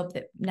have a job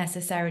that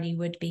necessarily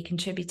would be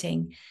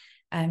contributing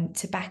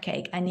to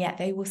backache, and yet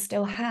they will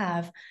still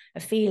have a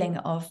feeling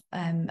of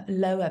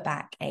lower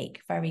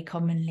backache very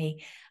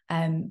commonly,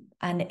 and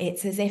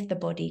it's as if the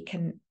body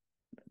can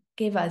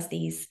give us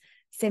these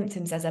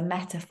symptoms as a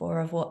metaphor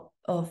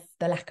of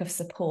the lack of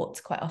support.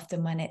 Quite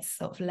often when it's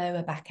sort of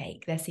lower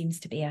backache, there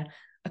seems to be a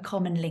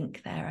common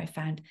link there, I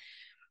found.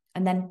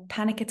 And then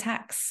panic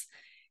attacks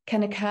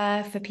can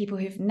occur for people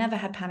who've never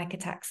had panic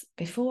attacks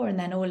before, and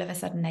then all of a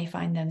sudden they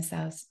find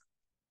themselves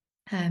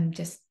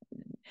just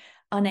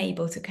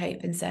unable to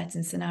cope in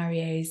certain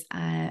scenarios,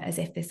 as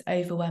if this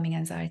overwhelming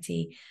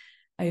anxiety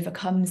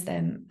overcomes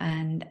them,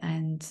 and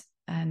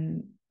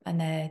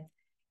they're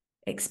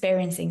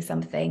experiencing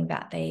something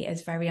that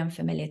is very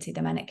unfamiliar to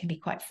them, and it can be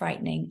quite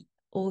frightening.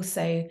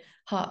 Also,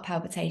 heart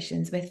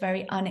palpitations with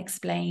very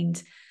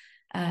unexplained,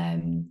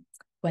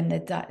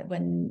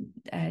 when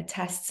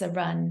tests are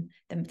run,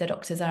 the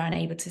doctors are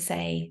unable to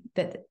say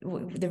that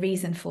the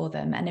reason for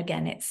them, and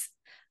again, it's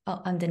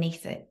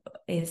underneath it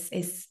is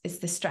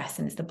the stress,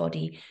 and it's the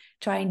body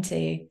trying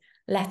to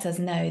let us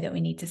know that we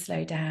need to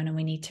slow down and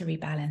we need to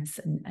rebalance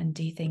and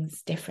do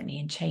things differently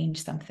and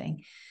change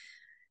something.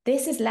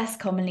 This is less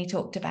commonly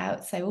talked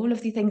about. So all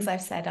of the things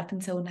I've said up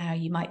until now,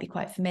 you might be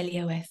quite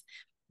familiar with,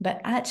 but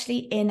actually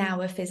in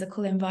our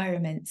physical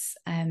environments,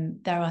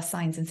 there are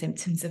signs and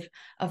symptoms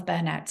of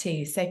burnout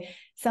too. So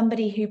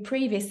somebody who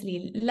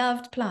previously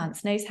loved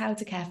plants, knows how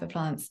to care for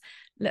plants,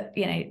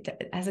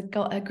 has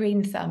got a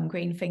green thumb,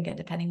 green finger,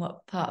 depending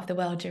what part of the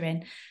world you're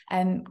in,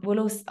 will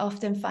also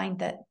often find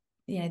that,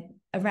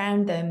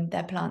 around them,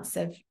 their plants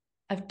have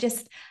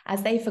just,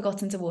 as they've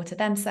forgotten to water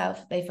themselves,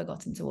 they've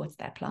forgotten to water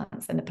their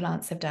plants, and the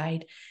plants have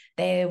died.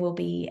 There will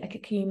be an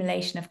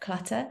accumulation of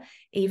clutter,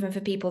 even for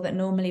people that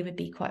normally would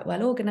be quite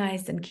well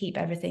organized and keep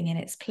everything in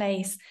its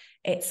place.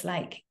 It's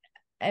like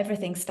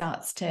everything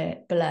starts to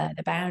blur,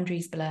 the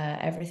boundaries blur,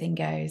 everything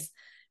goes,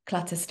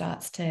 clutter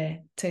starts to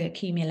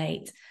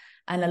accumulate.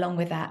 And along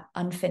with that,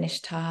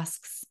 unfinished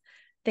tasks,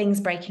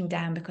 things breaking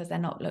down because they're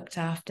not looked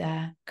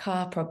after,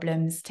 car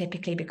problems,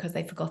 typically because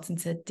they've forgotten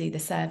to do the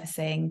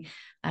servicing,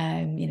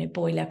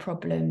 boiler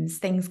problems,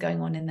 things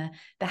going on in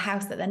the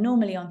house that they're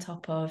normally on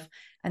top of.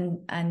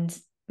 And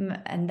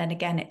then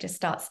again, it just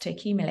starts to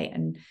accumulate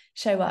and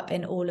show up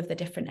in all of the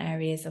different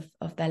areas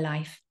of their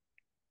life.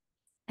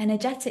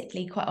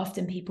 Energetically, quite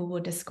often people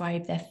will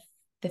describe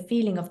the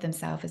feeling of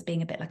themselves as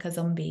being a bit like a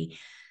zombie,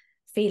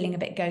 feeling a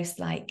bit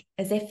ghost-like,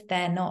 as if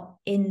they're not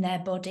in their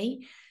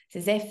body.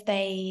 It's as if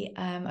they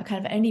are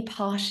kind of only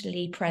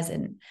partially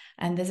present.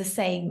 And there's a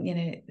saying,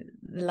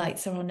 the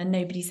lights are on and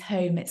nobody's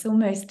home. It's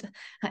almost,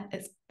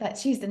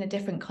 that's used in a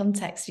different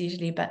context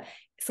usually, but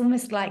it's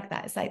almost like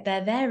that. It's like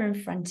they're there in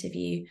front of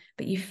you,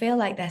 but you feel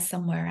like they're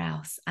somewhere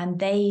else, and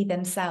they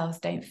themselves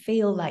don't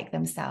feel like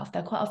themselves.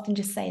 They'll quite often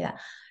just say that,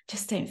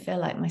 just don't feel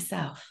like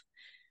myself.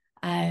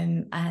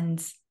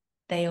 And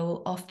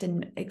they'll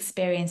often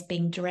experience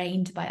being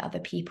drained by other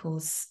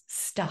people's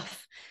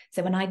stuff.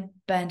 So when I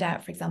burned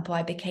out, for example,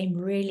 I became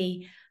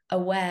really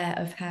aware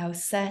of how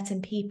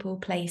certain people,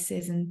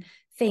 places, and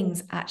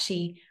things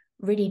actually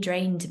really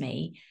drained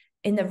me.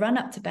 In the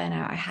run-up to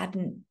burnout, I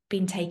hadn't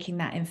been taking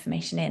that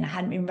information in. I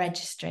hadn't been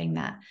registering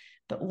that.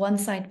 But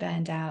once I'd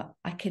burned out,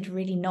 I could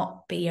really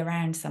not be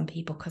around some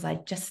people because I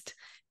just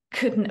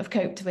couldn't have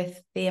coped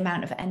with the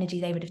amount of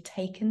energy they would have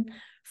taken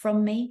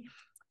from me.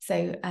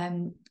 So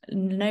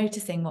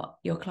noticing what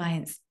your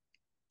clients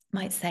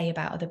might say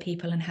about other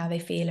people and how they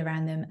feel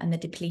around them, and the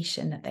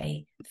depletion that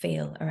they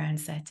feel around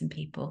certain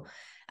people,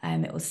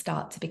 it will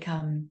start to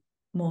become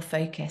more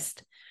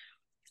focused.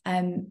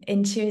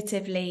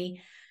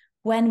 Intuitively,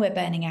 when we're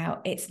burning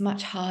out, it's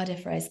much harder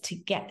for us to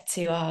get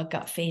to our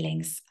gut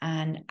feelings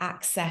and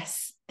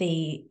access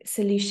the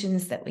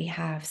solutions that we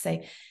have.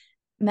 So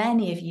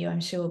many of you,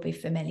 I'm sure, will be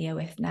familiar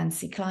with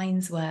Nancy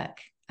Klein's work.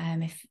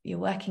 If you're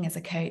working as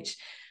a coach,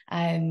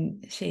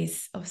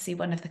 she's obviously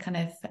one of the kind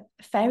of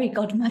fairy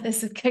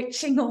godmothers of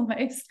coaching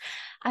almost,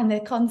 and the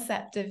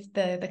concept of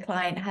the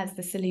client has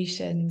the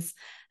solutions.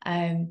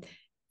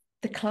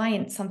 The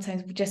client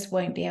sometimes just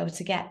won't be able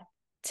to get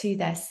to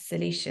their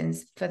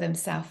solutions for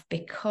themselves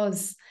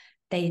because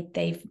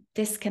they've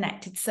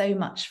disconnected so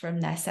much from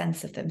their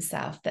sense of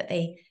themselves that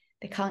they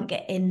can't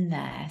get in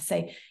there.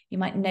 So you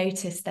might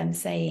notice them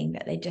saying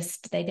that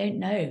they don't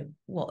know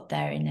what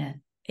their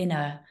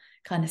inner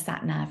kind of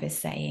sat nav is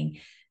saying.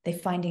 They're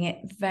finding it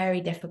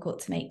very difficult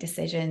to make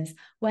decisions,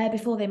 where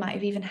before they might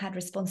have even had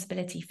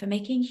responsibility for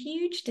making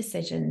huge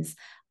decisions.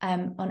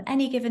 On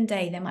any given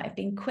day, they might have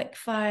been quick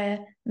fire,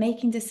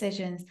 making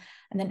decisions.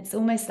 And then it's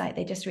almost like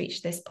they just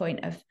reach this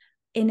point of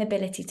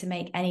inability to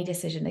make any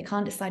decision. They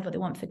can't decide what they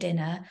want for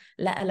dinner,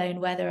 let alone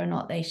whether or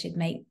not they should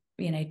make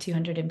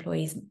 200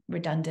 employees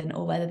redundant,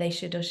 or whether they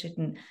should or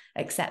shouldn't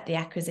accept the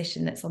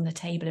acquisition that's on the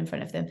table in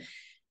front of them.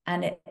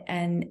 And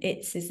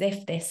it's as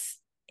if this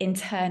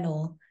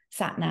internal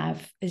sat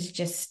nav has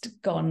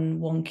just gone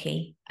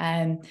wonky.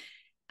 And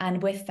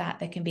with that,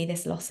 there can be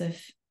this loss of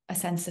a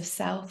sense of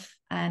self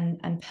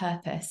and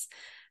purpose.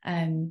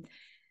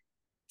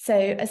 So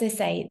as I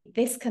say,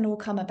 this can all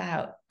come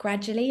about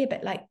gradually, a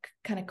bit like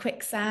kind of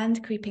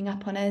quicksand creeping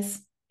up on us,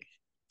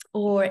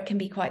 or it can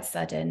be quite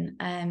sudden.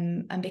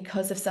 And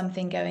because of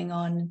something going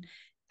on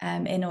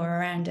in or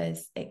around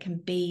us, it can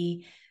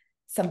be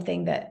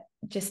something that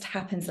just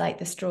happens, like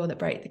the straw that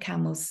broke the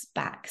camel's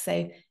back.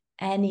 So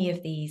any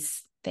of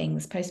these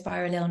things,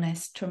 post-viral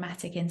illness,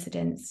 traumatic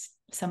incidents,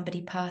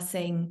 somebody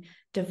passing,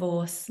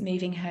 divorce,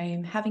 moving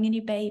home, having a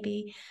new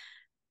baby,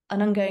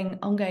 an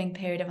ongoing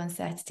period of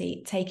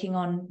uncertainty, taking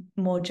on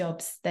more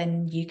jobs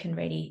than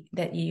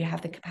that you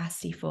have the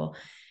capacity for,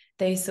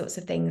 those sorts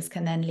of things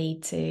can then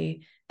lead to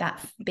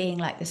that being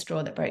like the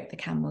straw that broke the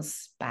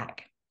camel's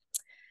back.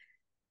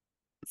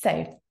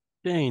 So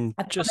Jayne,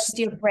 I promised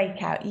you a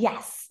breakout.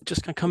 Yes.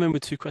 Just can come in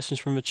with two questions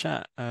from the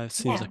chat.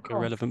 Seems like a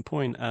relevant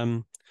point.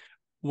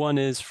 One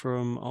is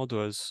from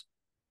Aldous.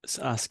 It's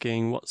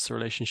asking, what's the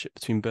relationship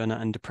between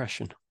burnout and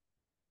depression?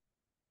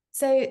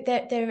 So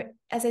there,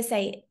 as I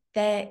say,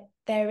 there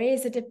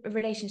is a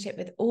relationship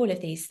with all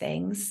of these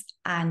things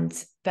and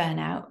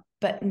burnout,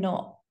 but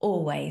not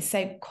always.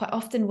 So quite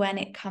often when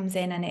it comes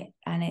in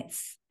and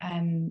it's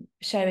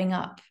showing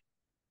up,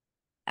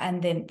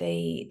 and then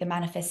the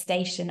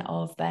manifestation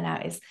of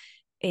burnout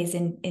is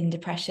in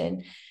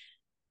depression,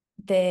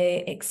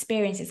 the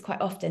experience is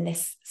quite often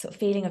this sort of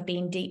feeling of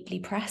being deeply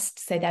pressed.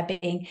 So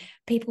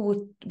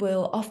people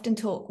will often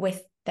talk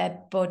with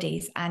their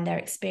bodies and their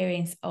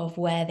experience of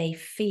where they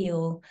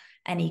feel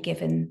any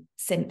given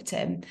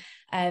symptom.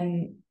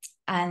 And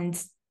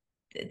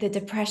the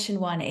depression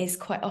one is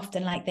quite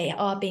often like they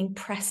are being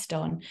pressed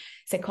on.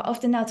 So quite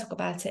often they'll talk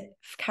about it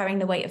carrying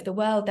the weight of the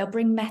world. They'll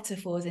bring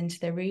metaphors into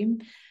the room.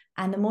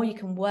 And the more you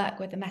can work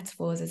with the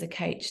metaphors as a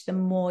coach, the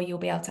more you'll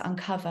be able to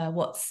uncover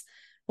what's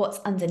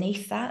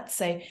underneath that.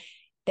 So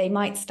they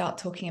might start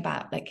talking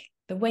about like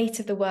the weight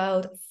of the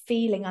world,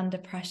 feeling under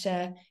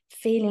pressure,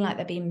 feeling like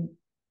they're being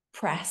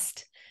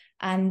pressed,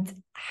 and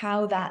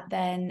how that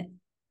then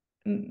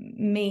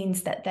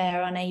means that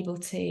they're unable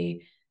to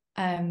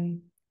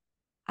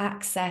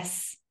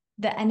access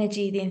the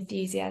energy, the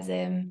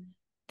enthusiasm,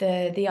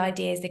 the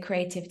ideas, the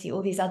creativity,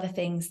 all these other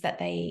things that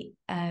they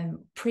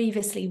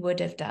previously would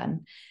have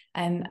done.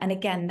 And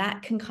again,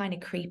 that can kind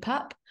of creep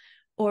up,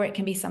 or it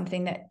can be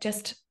something that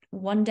just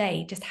one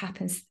day just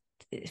happens.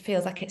 It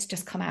feels like it's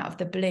just come out of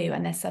the blue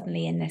and they're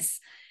suddenly in this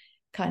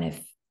kind of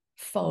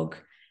fog.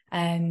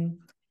 And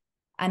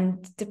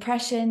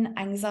depression,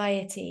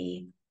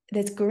 anxiety,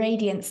 there's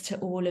gradients to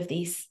all of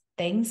these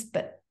things.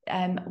 But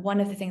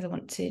one of the things I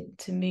want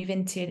to move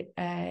into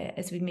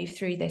as we move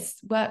through this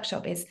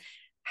workshop is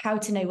how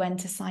to know when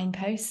to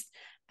signpost,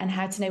 and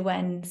how to know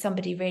when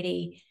somebody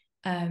really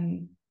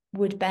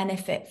would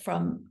benefit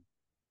from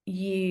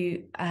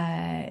you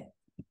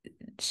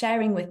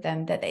sharing with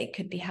them that it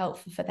could be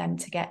helpful for them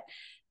to get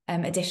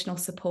additional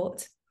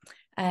support.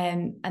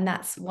 And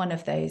that's one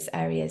of those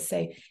areas.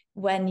 So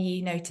when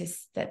you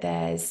notice that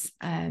there's,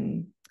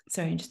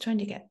 sorry, I'm just trying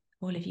to get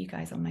all of you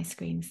guys on my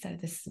screen instead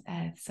of this,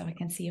 so I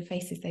can see your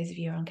faces, those of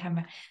you who are on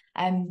camera.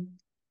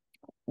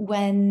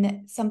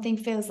 When something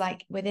feels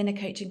like within a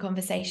coaching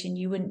conversation,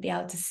 you wouldn't be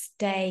able to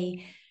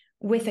stay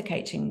with a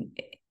coaching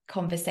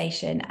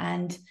conversation,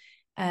 and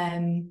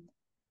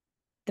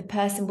the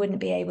person wouldn't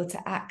be able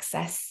to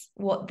access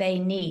what they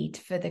need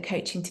for the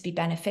coaching to be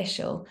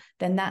beneficial,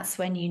 then that's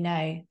when you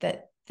know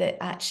that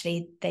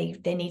actually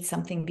they need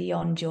something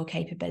beyond your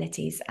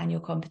capabilities and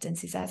your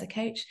competencies as a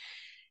coach.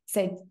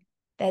 So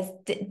there's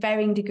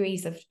varying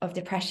degrees of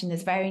depression,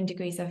 there's varying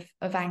degrees of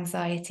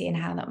anxiety, and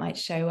how that might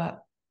show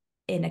up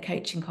in a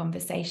coaching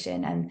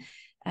conversation,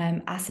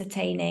 and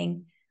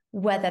ascertaining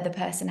whether the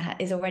person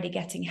is already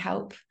getting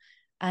help,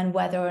 and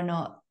whether or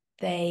not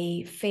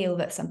they feel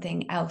that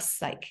something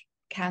else like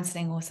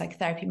counselling or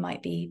psychotherapy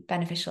might be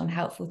beneficial and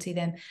helpful to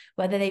them,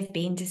 whether they've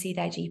been to see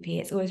their GP.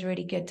 It's always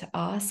really good to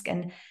ask.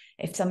 And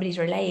if somebody's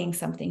relaying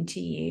something to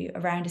you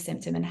around a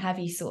symptom, and have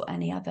you sought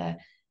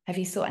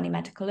any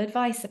medical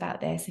advice about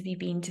this? Have you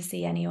been to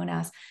see anyone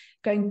else?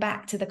 Going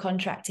back to the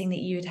contracting that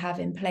you would have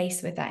in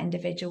place with that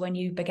individual when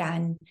you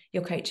began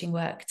your coaching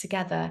work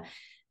together,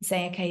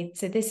 saying, okay,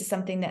 so this is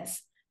something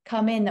that's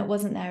come in that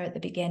wasn't there at the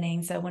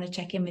beginning, so I want to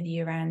check in with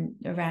you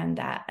around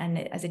that, and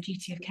as a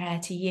duty of care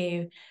to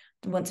you,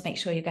 I want to make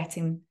sure you're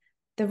getting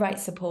the right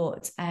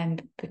support,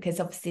 because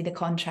obviously the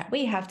contract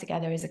we have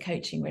together is a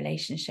coaching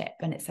relationship,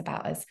 and it's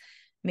about us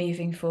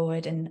moving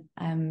forward.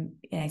 And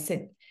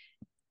so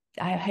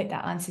I hope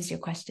that answers your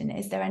question.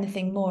 Is there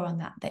anything more on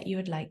that you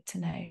would like to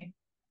know?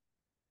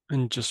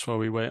 And just while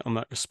we wait on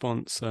that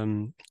response,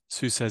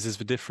 Sue says, is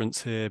the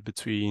difference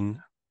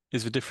between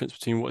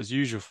what is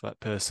usual for that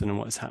person and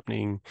what is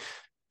happening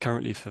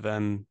currently for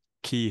them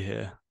key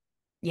here?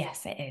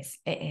 Yes, it is.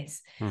 It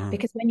is. Mm-hmm.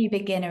 Because when you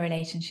begin a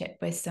relationship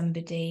with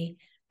somebody,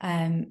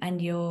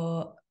 and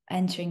you're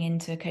entering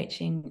into a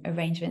coaching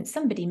arrangement,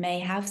 somebody may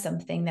have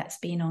something that's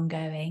been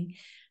ongoing.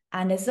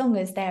 And as long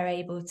as they're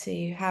able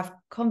to have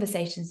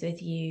conversations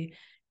with you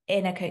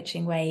in a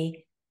coaching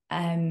way,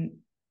 and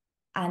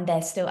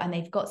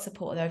they've got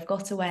support, they've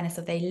got awareness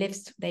of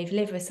they've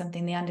lived with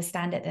something, they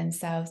understand it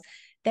themselves,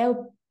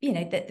 they'll,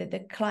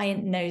 the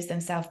client knows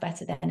themselves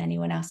better than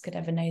anyone else could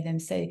ever know them.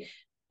 So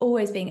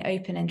always being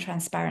open and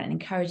transparent and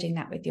encouraging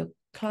that with your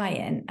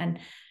client,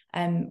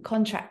 and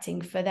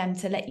contracting for them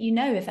to let you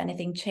know if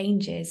anything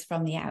changes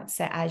from the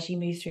outset as you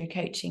move through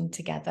coaching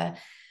together,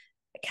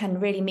 can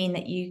really mean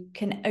that you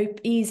can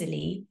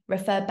easily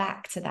refer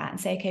back to that and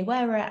say, okay,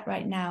 where we're at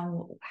right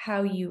now,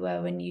 how you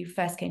were when you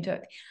first came to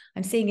it,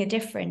 I'm seeing a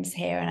difference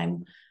here,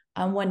 and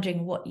I'm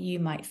wondering what you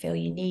might feel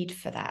you need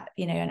for that,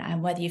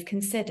 and whether you've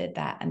considered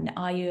that, and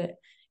are you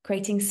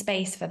creating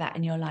space for that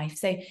in your life.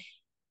 So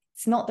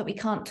it's not that we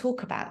can't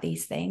talk about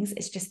these things,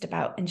 it's just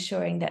about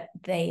ensuring that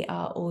they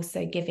are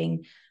also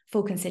giving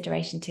full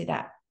consideration to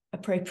that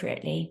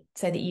appropriately,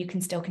 so that you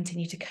can still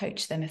continue to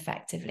coach them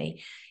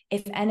effectively.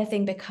 If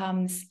anything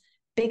becomes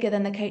bigger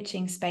than the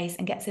coaching space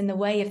and gets in the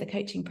way of the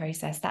coaching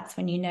process, that's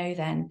when you know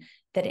then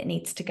that it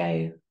needs to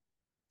go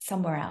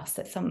somewhere else,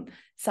 that some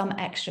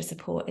extra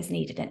support is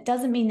needed. It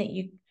doesn't mean that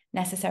you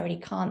necessarily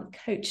can't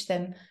coach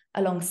them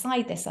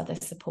alongside this other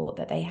support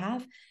that they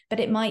have, but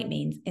it might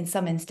mean in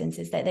some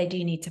instances that they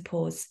do need to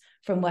pause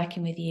from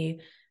working with you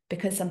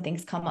because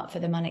something's come up for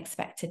them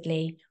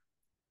unexpectedly.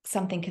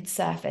 Something could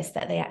surface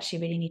that they actually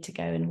really need to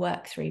go and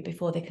work through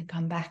before they can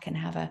come back and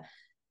have a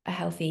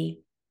healthy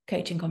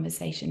coaching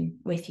conversation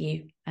with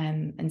you,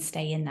 and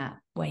stay in that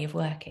way of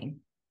working.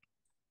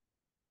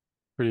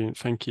 Brilliant,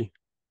 thank you.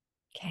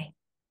 Okay.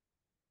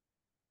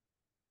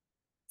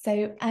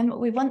 So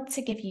we want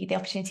to give you the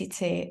opportunity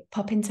to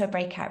pop into a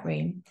breakout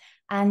room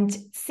and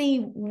see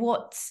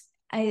what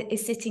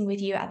is sitting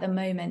with you at the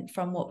moment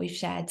from what we've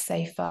shared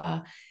so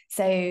far.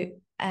 So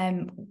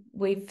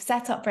we've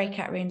set up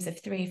breakout rooms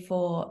of 3 or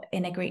 4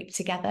 in a group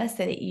together, so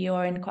that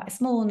you're in quite a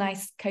small,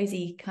 nice,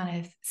 cozy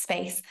kind of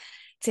space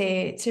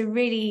to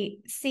really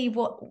see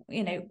what,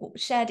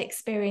 shared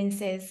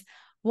experiences,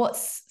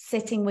 what's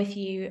sitting with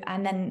you,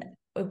 and then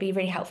it would be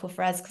really helpful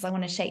for us, because I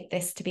want to shape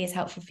this to be as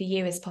helpful for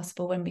you as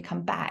possible when we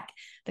come back.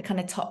 The kind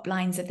of top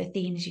lines of the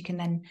themes you can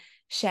then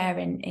share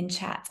in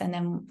chat, and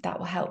then that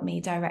will help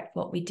me direct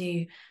what we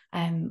do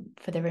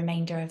for the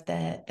remainder of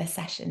the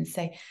session.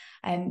 So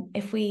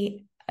if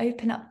we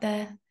open up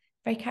the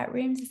breakout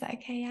rooms, is that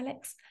okay,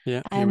 Alex?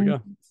 Yeah, here we go.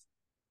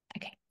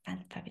 Okay,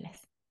 fabulous.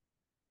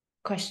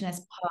 Question as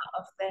part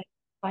of the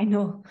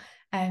final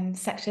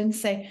section.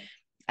 So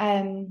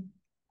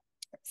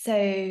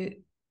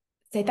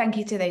thank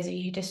you to those of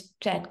you who just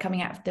shared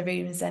coming out of the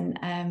rooms, and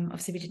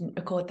obviously we didn't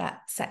record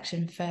that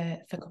section for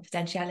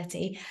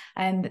confidentiality,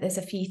 but there's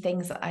a few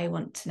things that I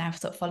want to now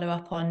sort of follow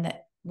up on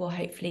that will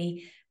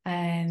hopefully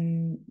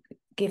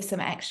give some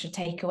extra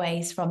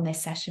takeaways from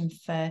this session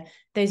for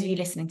those of you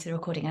listening to the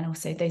recording, and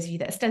also those of you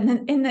that are still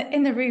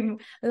in the room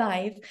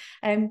live.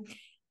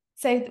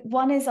 So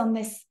one is on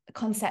this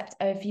concept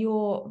of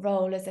your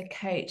role as a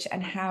coach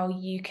and how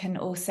you can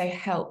also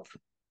help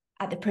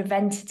at the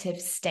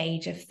preventative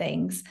stage of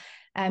things.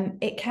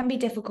 It can be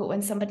difficult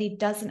when somebody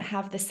doesn't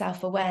have the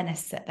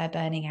self-awareness that they're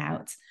burning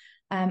out,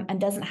 and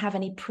doesn't have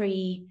any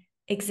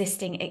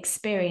pre-existing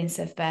experience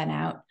of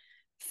burnout,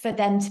 for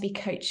them to be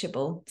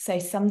coachable. So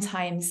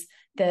sometimes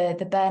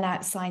the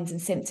burnout signs and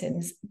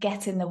symptoms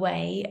get in the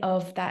way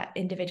of that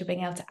individual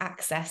being able to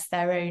access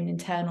their own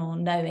internal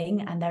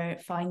knowing and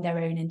find their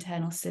own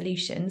internal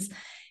solutions,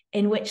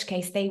 in which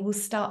case they will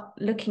start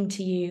looking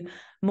to you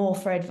more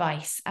for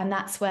advice. And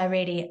that's where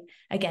really,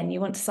 again, you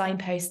want to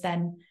signpost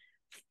then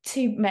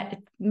to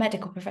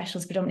medical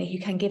professionals predominantly,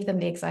 who can give them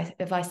the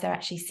advice they're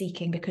actually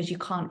seeking, because you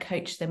can't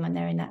coach them when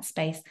they're in that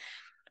space.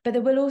 But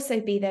there will also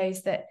be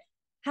those that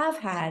have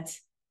had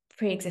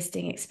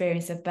pre-existing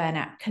experience of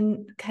burnout,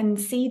 can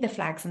see the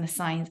flags and the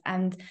signs,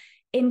 and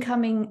in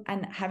coming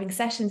and having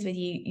sessions with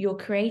you, you're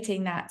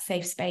creating that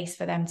safe space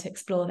for them to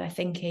explore their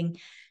thinking,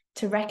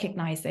 to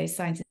recognize those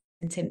signs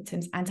and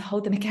symptoms, and to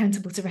hold them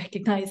accountable to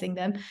recognizing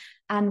them,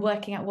 and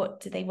working out what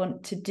do they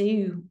want to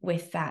do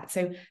with that.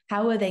 So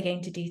how are they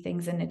going to do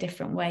things in a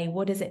different way?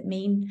 What does it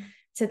mean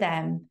to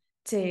them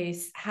to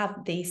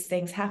have these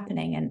things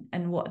happening,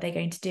 and what are they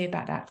going to do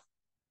about that?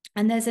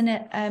 And there's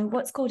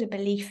what's called a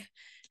belief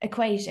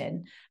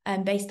equation,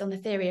 based on the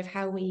theory of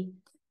how we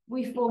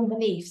form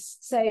beliefs.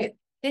 So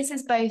this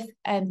is both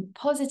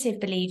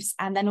positive beliefs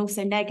and then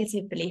also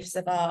negative beliefs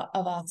of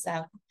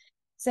ourselves.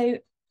 So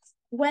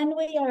when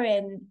we are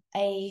in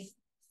a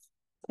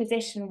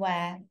position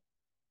where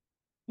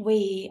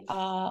we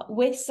are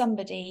with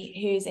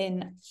somebody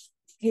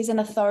who's an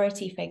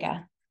authority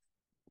figure,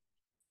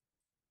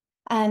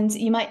 And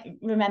you might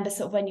remember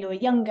sort of when you were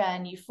younger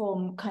and you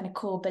form kind of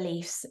core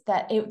beliefs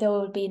that there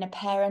would be a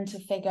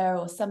parental figure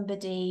or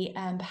somebody,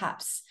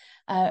 perhaps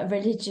a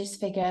religious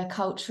figure,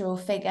 cultural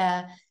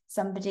figure,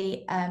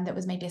 somebody that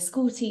was maybe a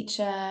school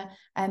teacher,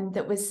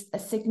 that was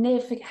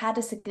had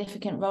a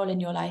significant role in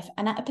your life.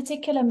 And at a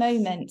particular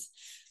moment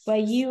where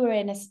you were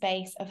in a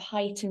space of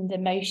heightened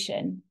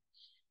emotion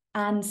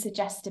and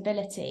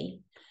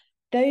suggestibility,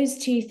 those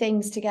two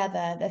things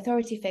together, the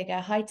authority figure,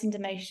 heightened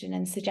emotion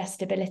and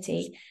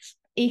suggestibility,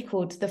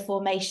 equaled the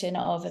formation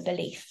of a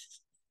belief.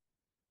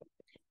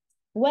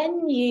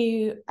 When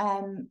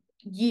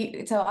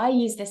so I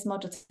use this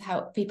model to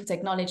help people to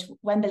acknowledge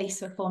when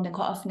beliefs were formed, and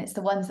quite often it's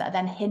the ones that are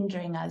then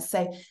hindering us.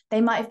 So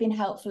they might have been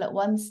helpful at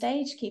one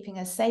stage, keeping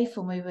us safe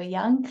when we were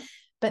young,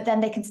 but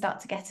then they can start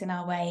to get in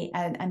our way.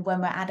 And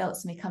when we're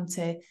adults and we come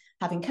to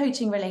having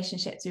coaching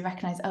relationships, we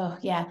recognize, oh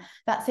yeah,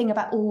 that thing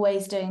about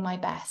always doing my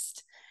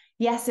best.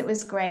 Yes, it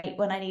was great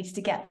when I needed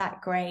to get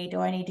that grade,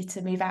 or I needed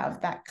to move out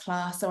of that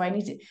class, or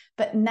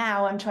but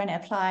now I'm trying to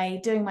apply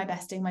doing my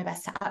best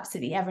to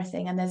absolutely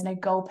everything. And there's no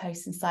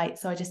goalposts in sight.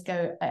 So I just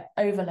go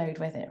overload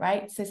with it,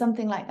 right? So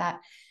something like that,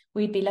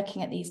 we'd be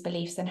looking at these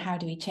beliefs and how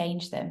do we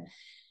change them?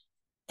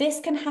 This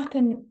can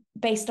happen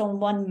based on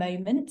one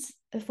moment,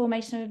 the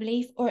formation of a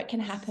belief, or it can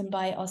happen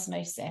by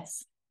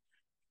osmosis.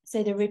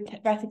 So the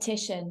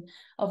repetition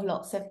of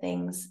lots of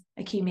things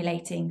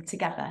accumulating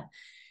together.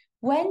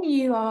 When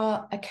you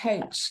are a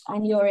coach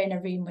and you're in a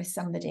room with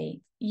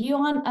somebody, you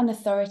aren't an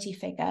authority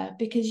figure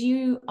because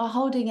you are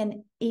holding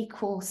an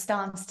equal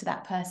stance to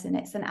that person.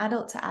 It's an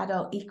adult to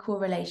adult equal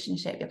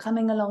relationship. You're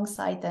coming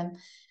alongside them.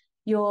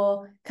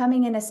 You're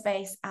coming in a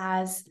space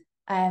as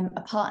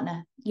a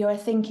partner. You're a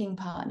thinking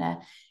partner.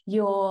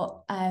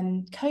 You're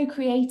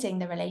co-creating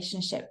the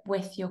relationship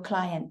with your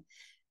client.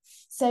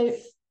 So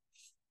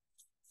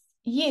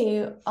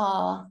you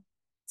are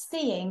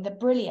seeing the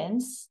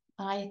brilliance,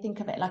 I think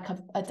of it like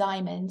a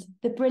diamond,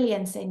 the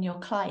brilliance in your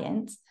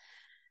client,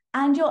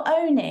 and you're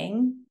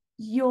owning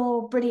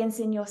your brilliance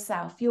in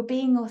yourself. You're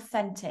being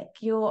authentic.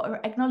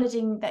 You're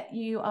acknowledging that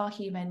you are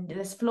human.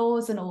 There's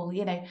flaws and all,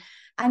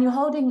 and you're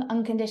holding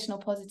unconditional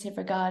positive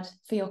regard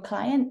for your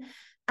client.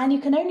 And you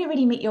can only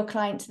really meet your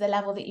client to the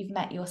level that you've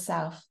met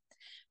yourself.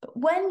 But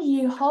when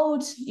you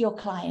hold your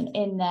client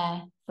in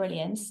their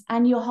brilliance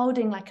and you're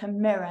holding like a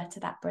mirror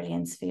to that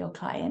brilliance for your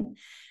client,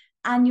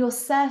 and you're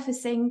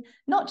surfacing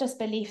not just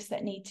beliefs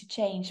that need to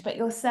change, but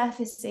you're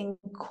surfacing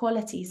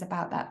qualities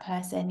about that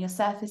person. You're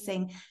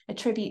surfacing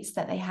attributes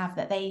that they have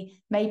that they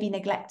maybe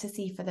neglect to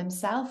see for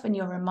themselves, and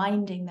you're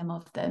reminding them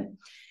of them.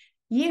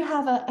 You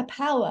have a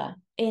power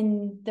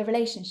in the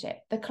relationship.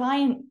 The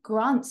client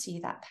grants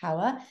you that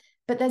power,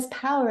 but there's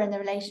power in the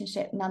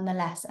relationship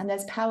nonetheless, and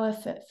there's power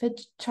for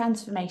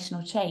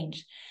transformational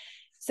change.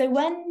 So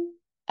when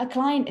a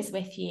client is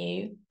with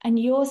you and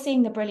you're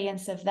seeing the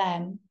brilliance of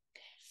them,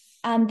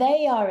 and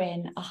they are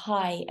in a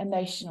high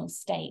emotional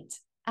state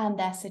and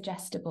they're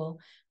suggestible,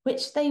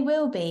 which they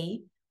will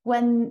be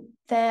when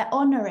they're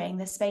honoring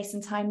the space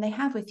and time they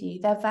have with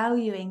you, they're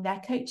valuing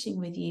their coaching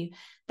with you,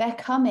 they're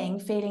coming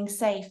feeling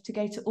safe to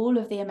go to all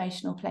of the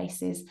emotional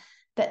places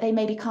that they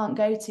maybe can't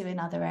go to in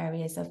other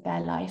areas of their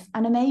life,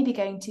 and are maybe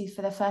going to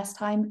for the first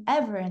time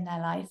ever in their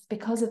life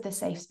because of the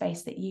safe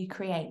space that you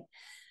create.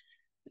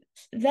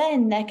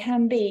 Then there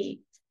can be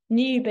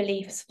new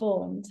beliefs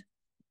formed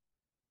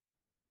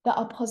that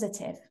are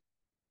positive,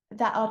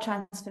 that are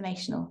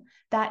transformational,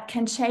 that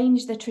can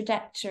change the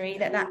trajectory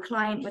that that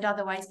client would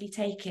otherwise be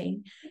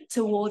taking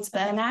towards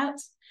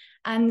burnout.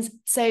 And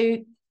so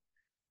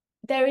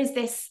there is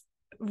this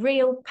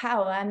real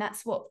power, and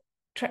that's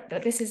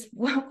this is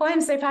why I'm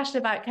so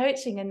passionate about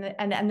coaching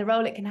and the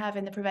role it can have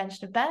in the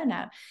prevention of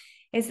burnout,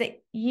 is that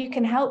you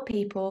can help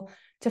people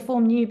to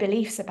form new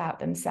beliefs about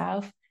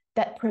themselves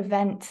that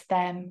prevent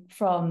them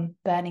from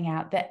burning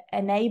out, that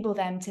enable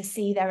them to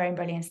see their own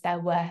brilliance, their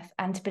worth,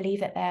 and to believe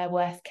that they're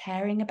worth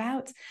caring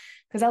about.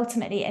 Because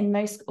ultimately, in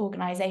most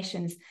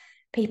organizations,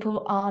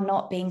 people are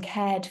not being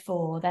cared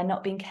for, they're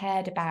not being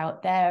cared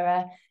about, they're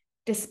a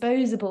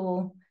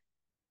disposable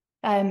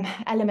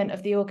element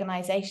of the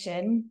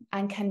organization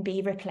and can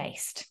be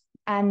replaced.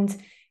 And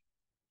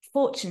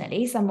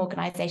fortunately, some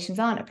organizations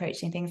aren't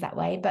approaching things that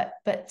way,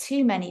 but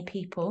too many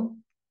people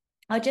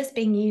are just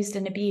being used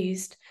and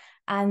abused,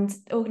 and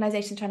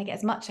organizations trying to get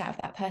as much out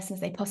of that person as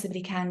they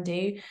possibly can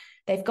do.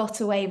 They've got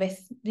away with,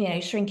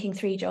 shrinking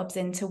 3 jobs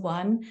into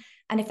 1.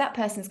 And if that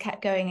person's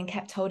kept going and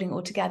kept holding it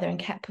all together and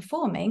kept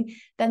performing,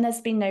 then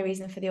there's been no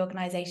reason for the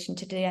organization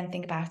to do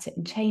anything about it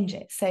and change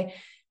it. So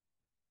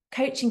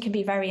coaching can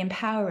be very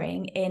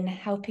empowering in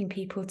helping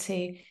people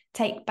to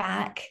take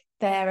back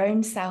their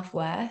own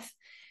self-worth,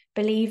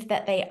 believe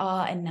that they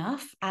are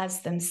enough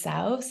as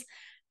themselves,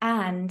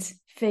 and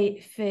for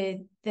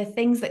the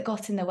things that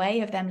got in the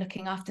way of them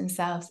looking after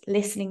themselves,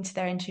 listening to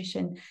their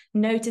intuition,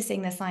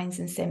 noticing the signs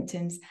and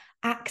symptoms,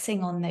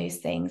 acting on those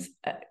things,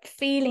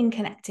 feeling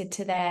connected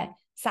to their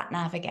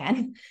sat-nav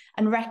again,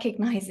 and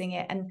recognizing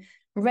it and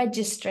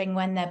registering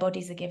when their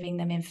bodies are giving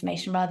them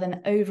information rather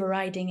than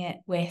overriding it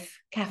with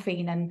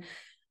caffeine and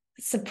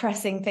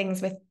suppressing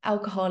things with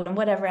alcohol and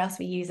whatever else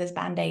we use as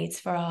band-aids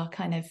for our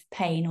kind of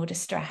pain or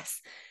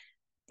distress,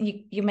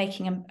 you're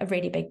making a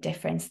really big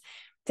difference.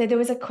 So there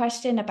was a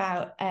question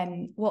about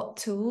what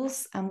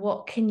tools and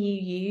what can you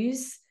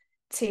use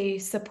to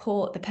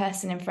support the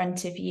person in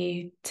front of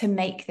you to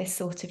make this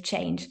sort of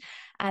change.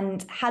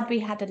 And had we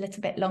had a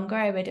little bit longer,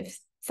 I would have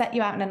set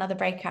you out in another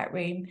breakout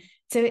room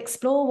to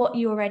explore what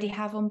you already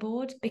have on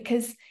board,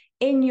 because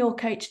in your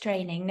coach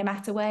training, no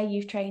matter where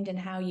you've trained and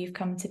how you've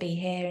come to be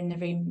here in the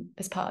room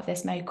as part of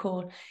this MOE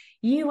call,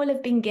 you will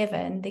have been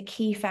given the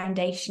key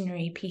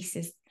foundationary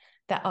pieces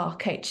that are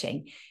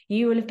coaching.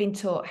 You will have been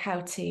taught how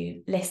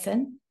to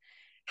listen,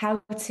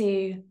 how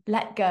to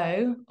let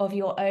go of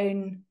your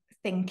own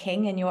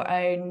thinking and your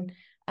own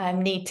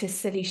need to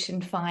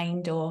solution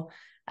find, or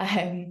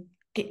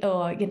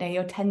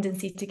your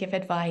tendency to give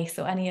advice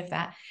or any of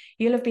that.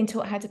 You'll have been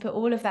taught how to put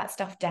all of that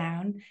stuff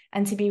down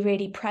and to be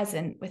really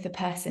present with the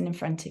person in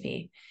front of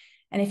you.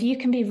 And if you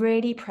can be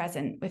really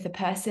present with the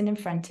person in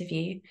front of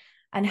you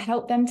and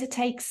help them to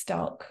take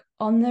stock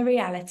on the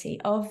reality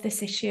of the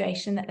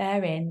situation that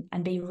they're in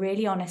and be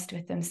really honest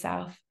with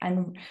themselves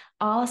and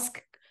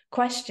ask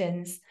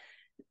questions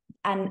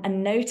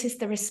and notice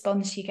the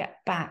response you get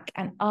back.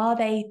 And are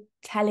they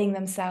telling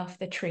themselves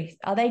the truth?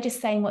 Are they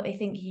just saying what they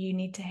think you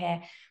need to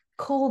hear?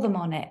 Call them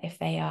on it if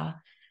they are.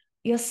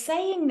 You're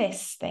saying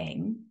this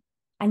thing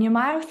and your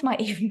mouth might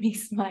even be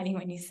smiling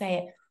when you say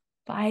it,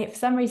 but I, for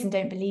some reason,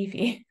 don't believe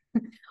you.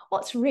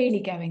 What's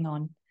really going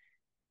on?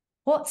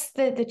 What's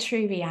the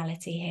true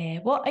reality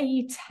here? What are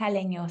you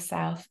telling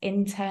yourself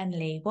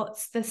internally?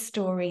 What's the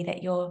story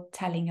that you're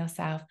telling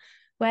yourself?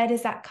 Where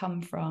does that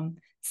come from?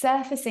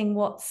 Surfacing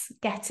what's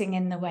getting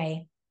in the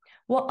way.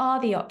 What are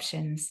the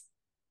options?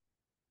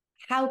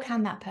 How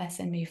can that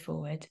person move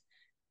forward?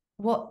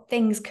 What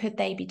things could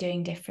they be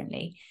doing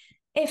differently?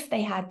 If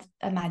they had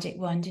a magic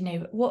wand,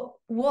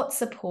 what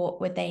support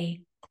would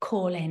they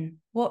call in?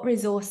 What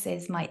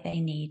resources might they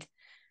need?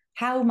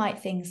 How might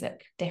things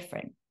look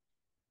different?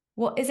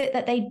 What is it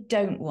that they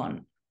don't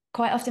want?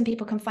 Quite often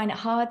people can find it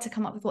hard to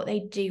come up with what they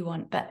do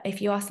want, but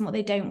if you ask them what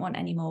they don't want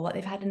anymore, what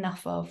they've had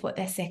enough of, what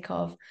they're sick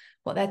of,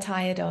 what they're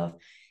tired of,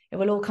 it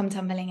will all come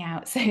tumbling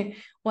out. So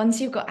once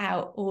you've got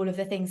out all of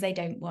the things they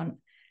don't want,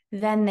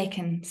 then they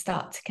can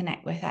start to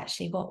connect with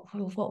actually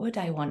what would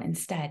I want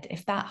instead?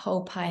 If that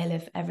whole pile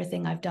of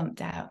everything I've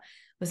dumped out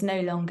was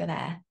no longer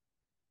there,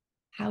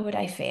 how would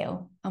I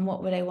feel? And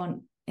what would I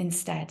want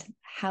instead?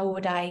 How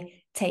would I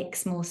take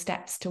small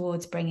steps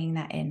towards bringing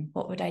that in?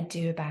 What would I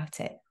do about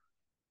it?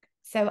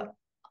 So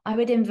I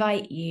would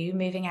invite you,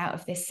 moving out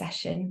of this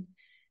session,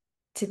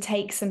 to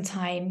take some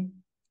time,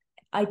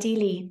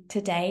 ideally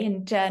today,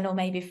 and journal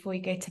maybe before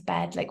you go to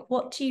bed. Like,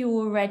 what do you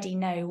already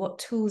know? What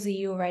tools are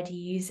you already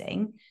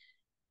using?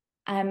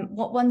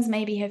 What ones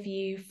maybe have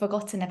you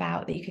forgotten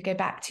about that you could go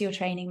back to your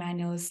training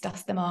manuals,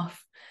 dust them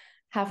off,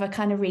 have a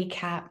kind of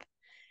recap?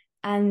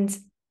 And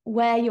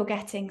where you're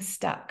getting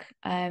stuck,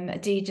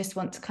 do you just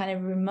want to kind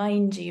of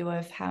remind you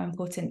of how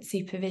important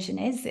supervision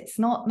is? It's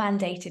not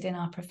mandated in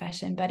our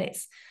profession, but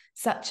it's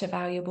such a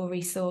valuable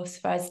resource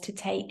for us to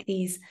take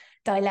these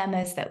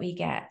dilemmas that we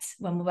get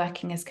when we're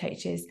working as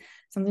coaches.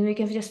 Something we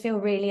can just feel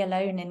really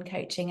alone in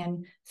coaching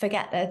and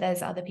forget that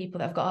there's other people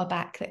that have got our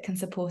back, that can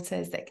support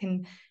us, that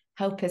can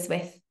help us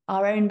with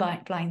our own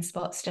blind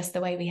spots, just the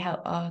way we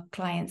help our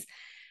clients.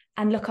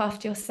 And look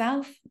after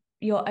yourself,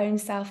 your own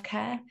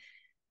self-care.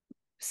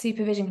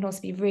 Supervision can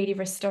also be really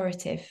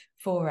restorative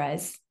for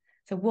us.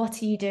 So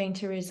what are you doing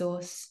to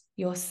resource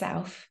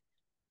yourself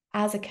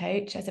as a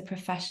coach, as a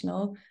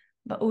professional,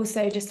 but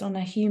also just on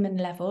a human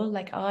level?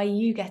 Like, are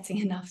you getting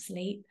enough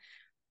sleep?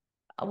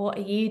 What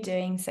are you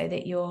doing so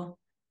that you're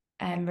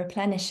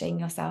replenishing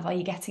yourself? Are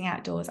you getting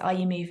outdoors? Are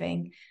you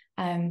moving?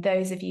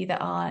 Those of you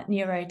that are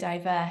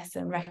neurodiverse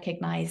and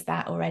recognize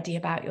that already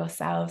about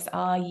yourselves,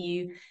 are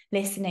you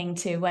listening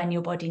to when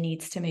your body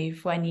needs to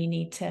move, when you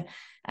need to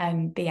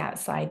be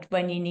outside,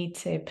 when you need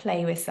to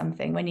play with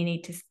something, when you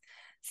need to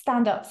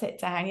stand up, sit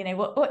down?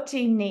 What do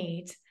you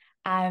need?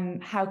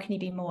 How can you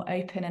be more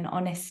open and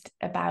honest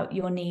about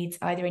your needs,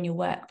 either in your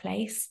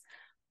workplace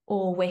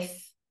or with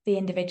the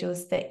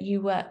individuals that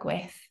you work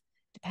with,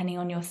 depending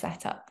on your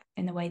setup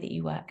in the way that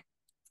you work?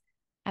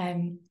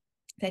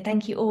 So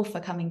thank you all for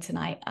coming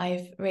tonight.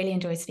 I've really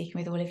enjoyed speaking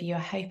with all of you. I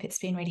hope it's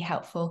been really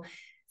helpful.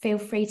 Feel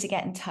free to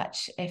get in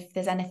touch if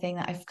there's anything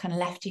that I've kind of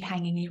left you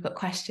hanging, you've got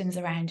questions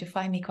around. You'll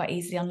find me quite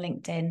easily on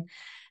LinkedIn.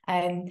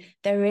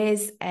 There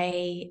is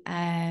a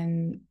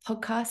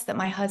podcast that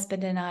my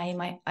husband and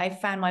I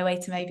found my way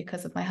to MOE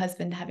because of my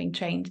husband having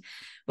trained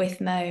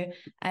with MOE.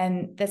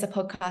 There's a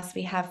podcast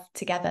we have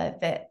together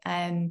that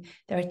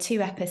there are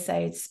 2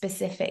 episodes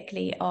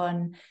specifically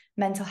on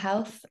mental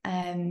health,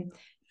 and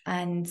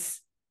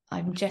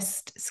I'm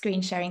just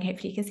screen sharing.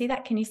 Hopefully you can see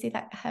that. Can you see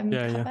that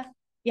cover?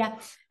 Yeah.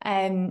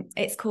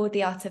 It's called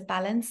The Art of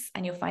Balance,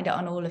 and you'll find it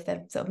on all of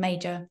the sort of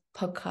major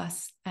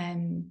podcast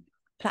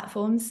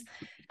platforms.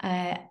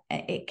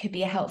 It could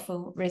be a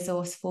helpful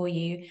resource for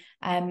you.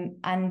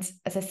 And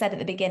as I said at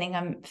the beginning,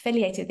 I'm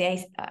affiliated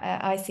with the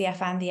ICF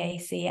and the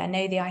AAC. I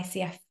know the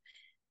ICF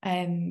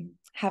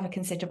have a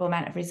considerable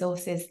amount of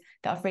resources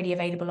that are freely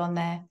available on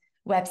their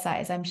website,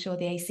 as I'm sure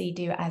the AC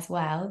do as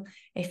well.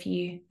 If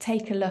you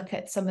take a look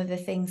at some of the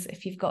things,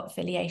 if you've got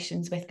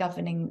affiliations with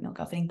not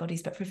governing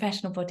bodies, but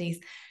professional bodies,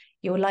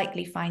 you'll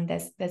likely find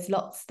there's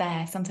lots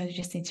there. Sometimes you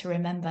just need to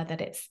remember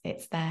that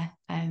it's there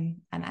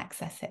and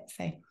access it.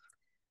 So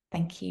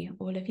thank you,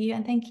 all of you,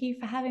 and thank you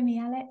for having me,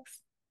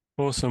 Alex.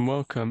 Awesome,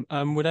 welcome.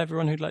 Would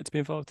everyone who'd like to be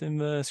involved in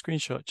the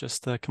screenshot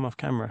just come off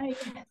camera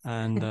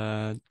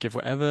and give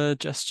whatever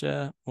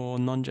gesture or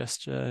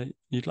non-gesture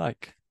you'd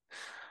like?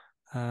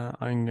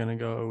 I'm going to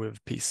go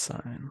with peace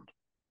sign.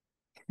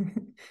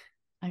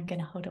 I'm going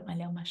to hold up my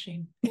little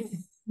mushroom.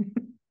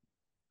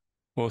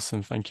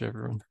 Awesome. Thank you,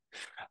 everyone.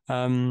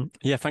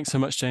 Yeah, thanks so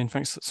much, Jayne.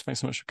 Thanks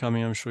so much for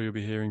coming. I'm sure you'll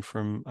be hearing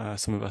from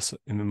some of us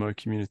in the MOE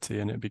community,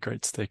 and it'd be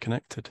great to stay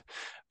connected.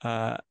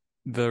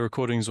 The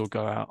recordings will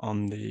go out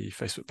on the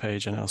Facebook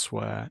page and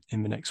elsewhere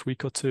in the next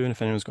week or two. And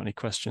if anyone's got any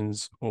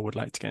questions or would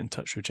like to get in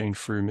touch with Jayne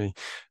through me,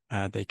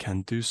 they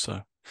can do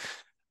so.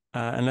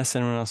 Unless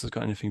anyone else has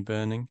got anything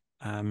burning,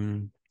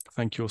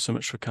 thank you all so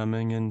much for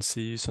coming, and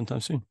see you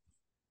sometime soon.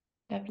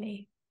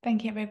 Lovely.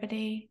 Thank you,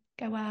 everybody.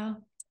 Go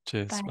well.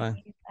 Cheers.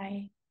 Bye.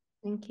 Bye.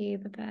 Thank you.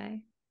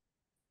 Bye-bye.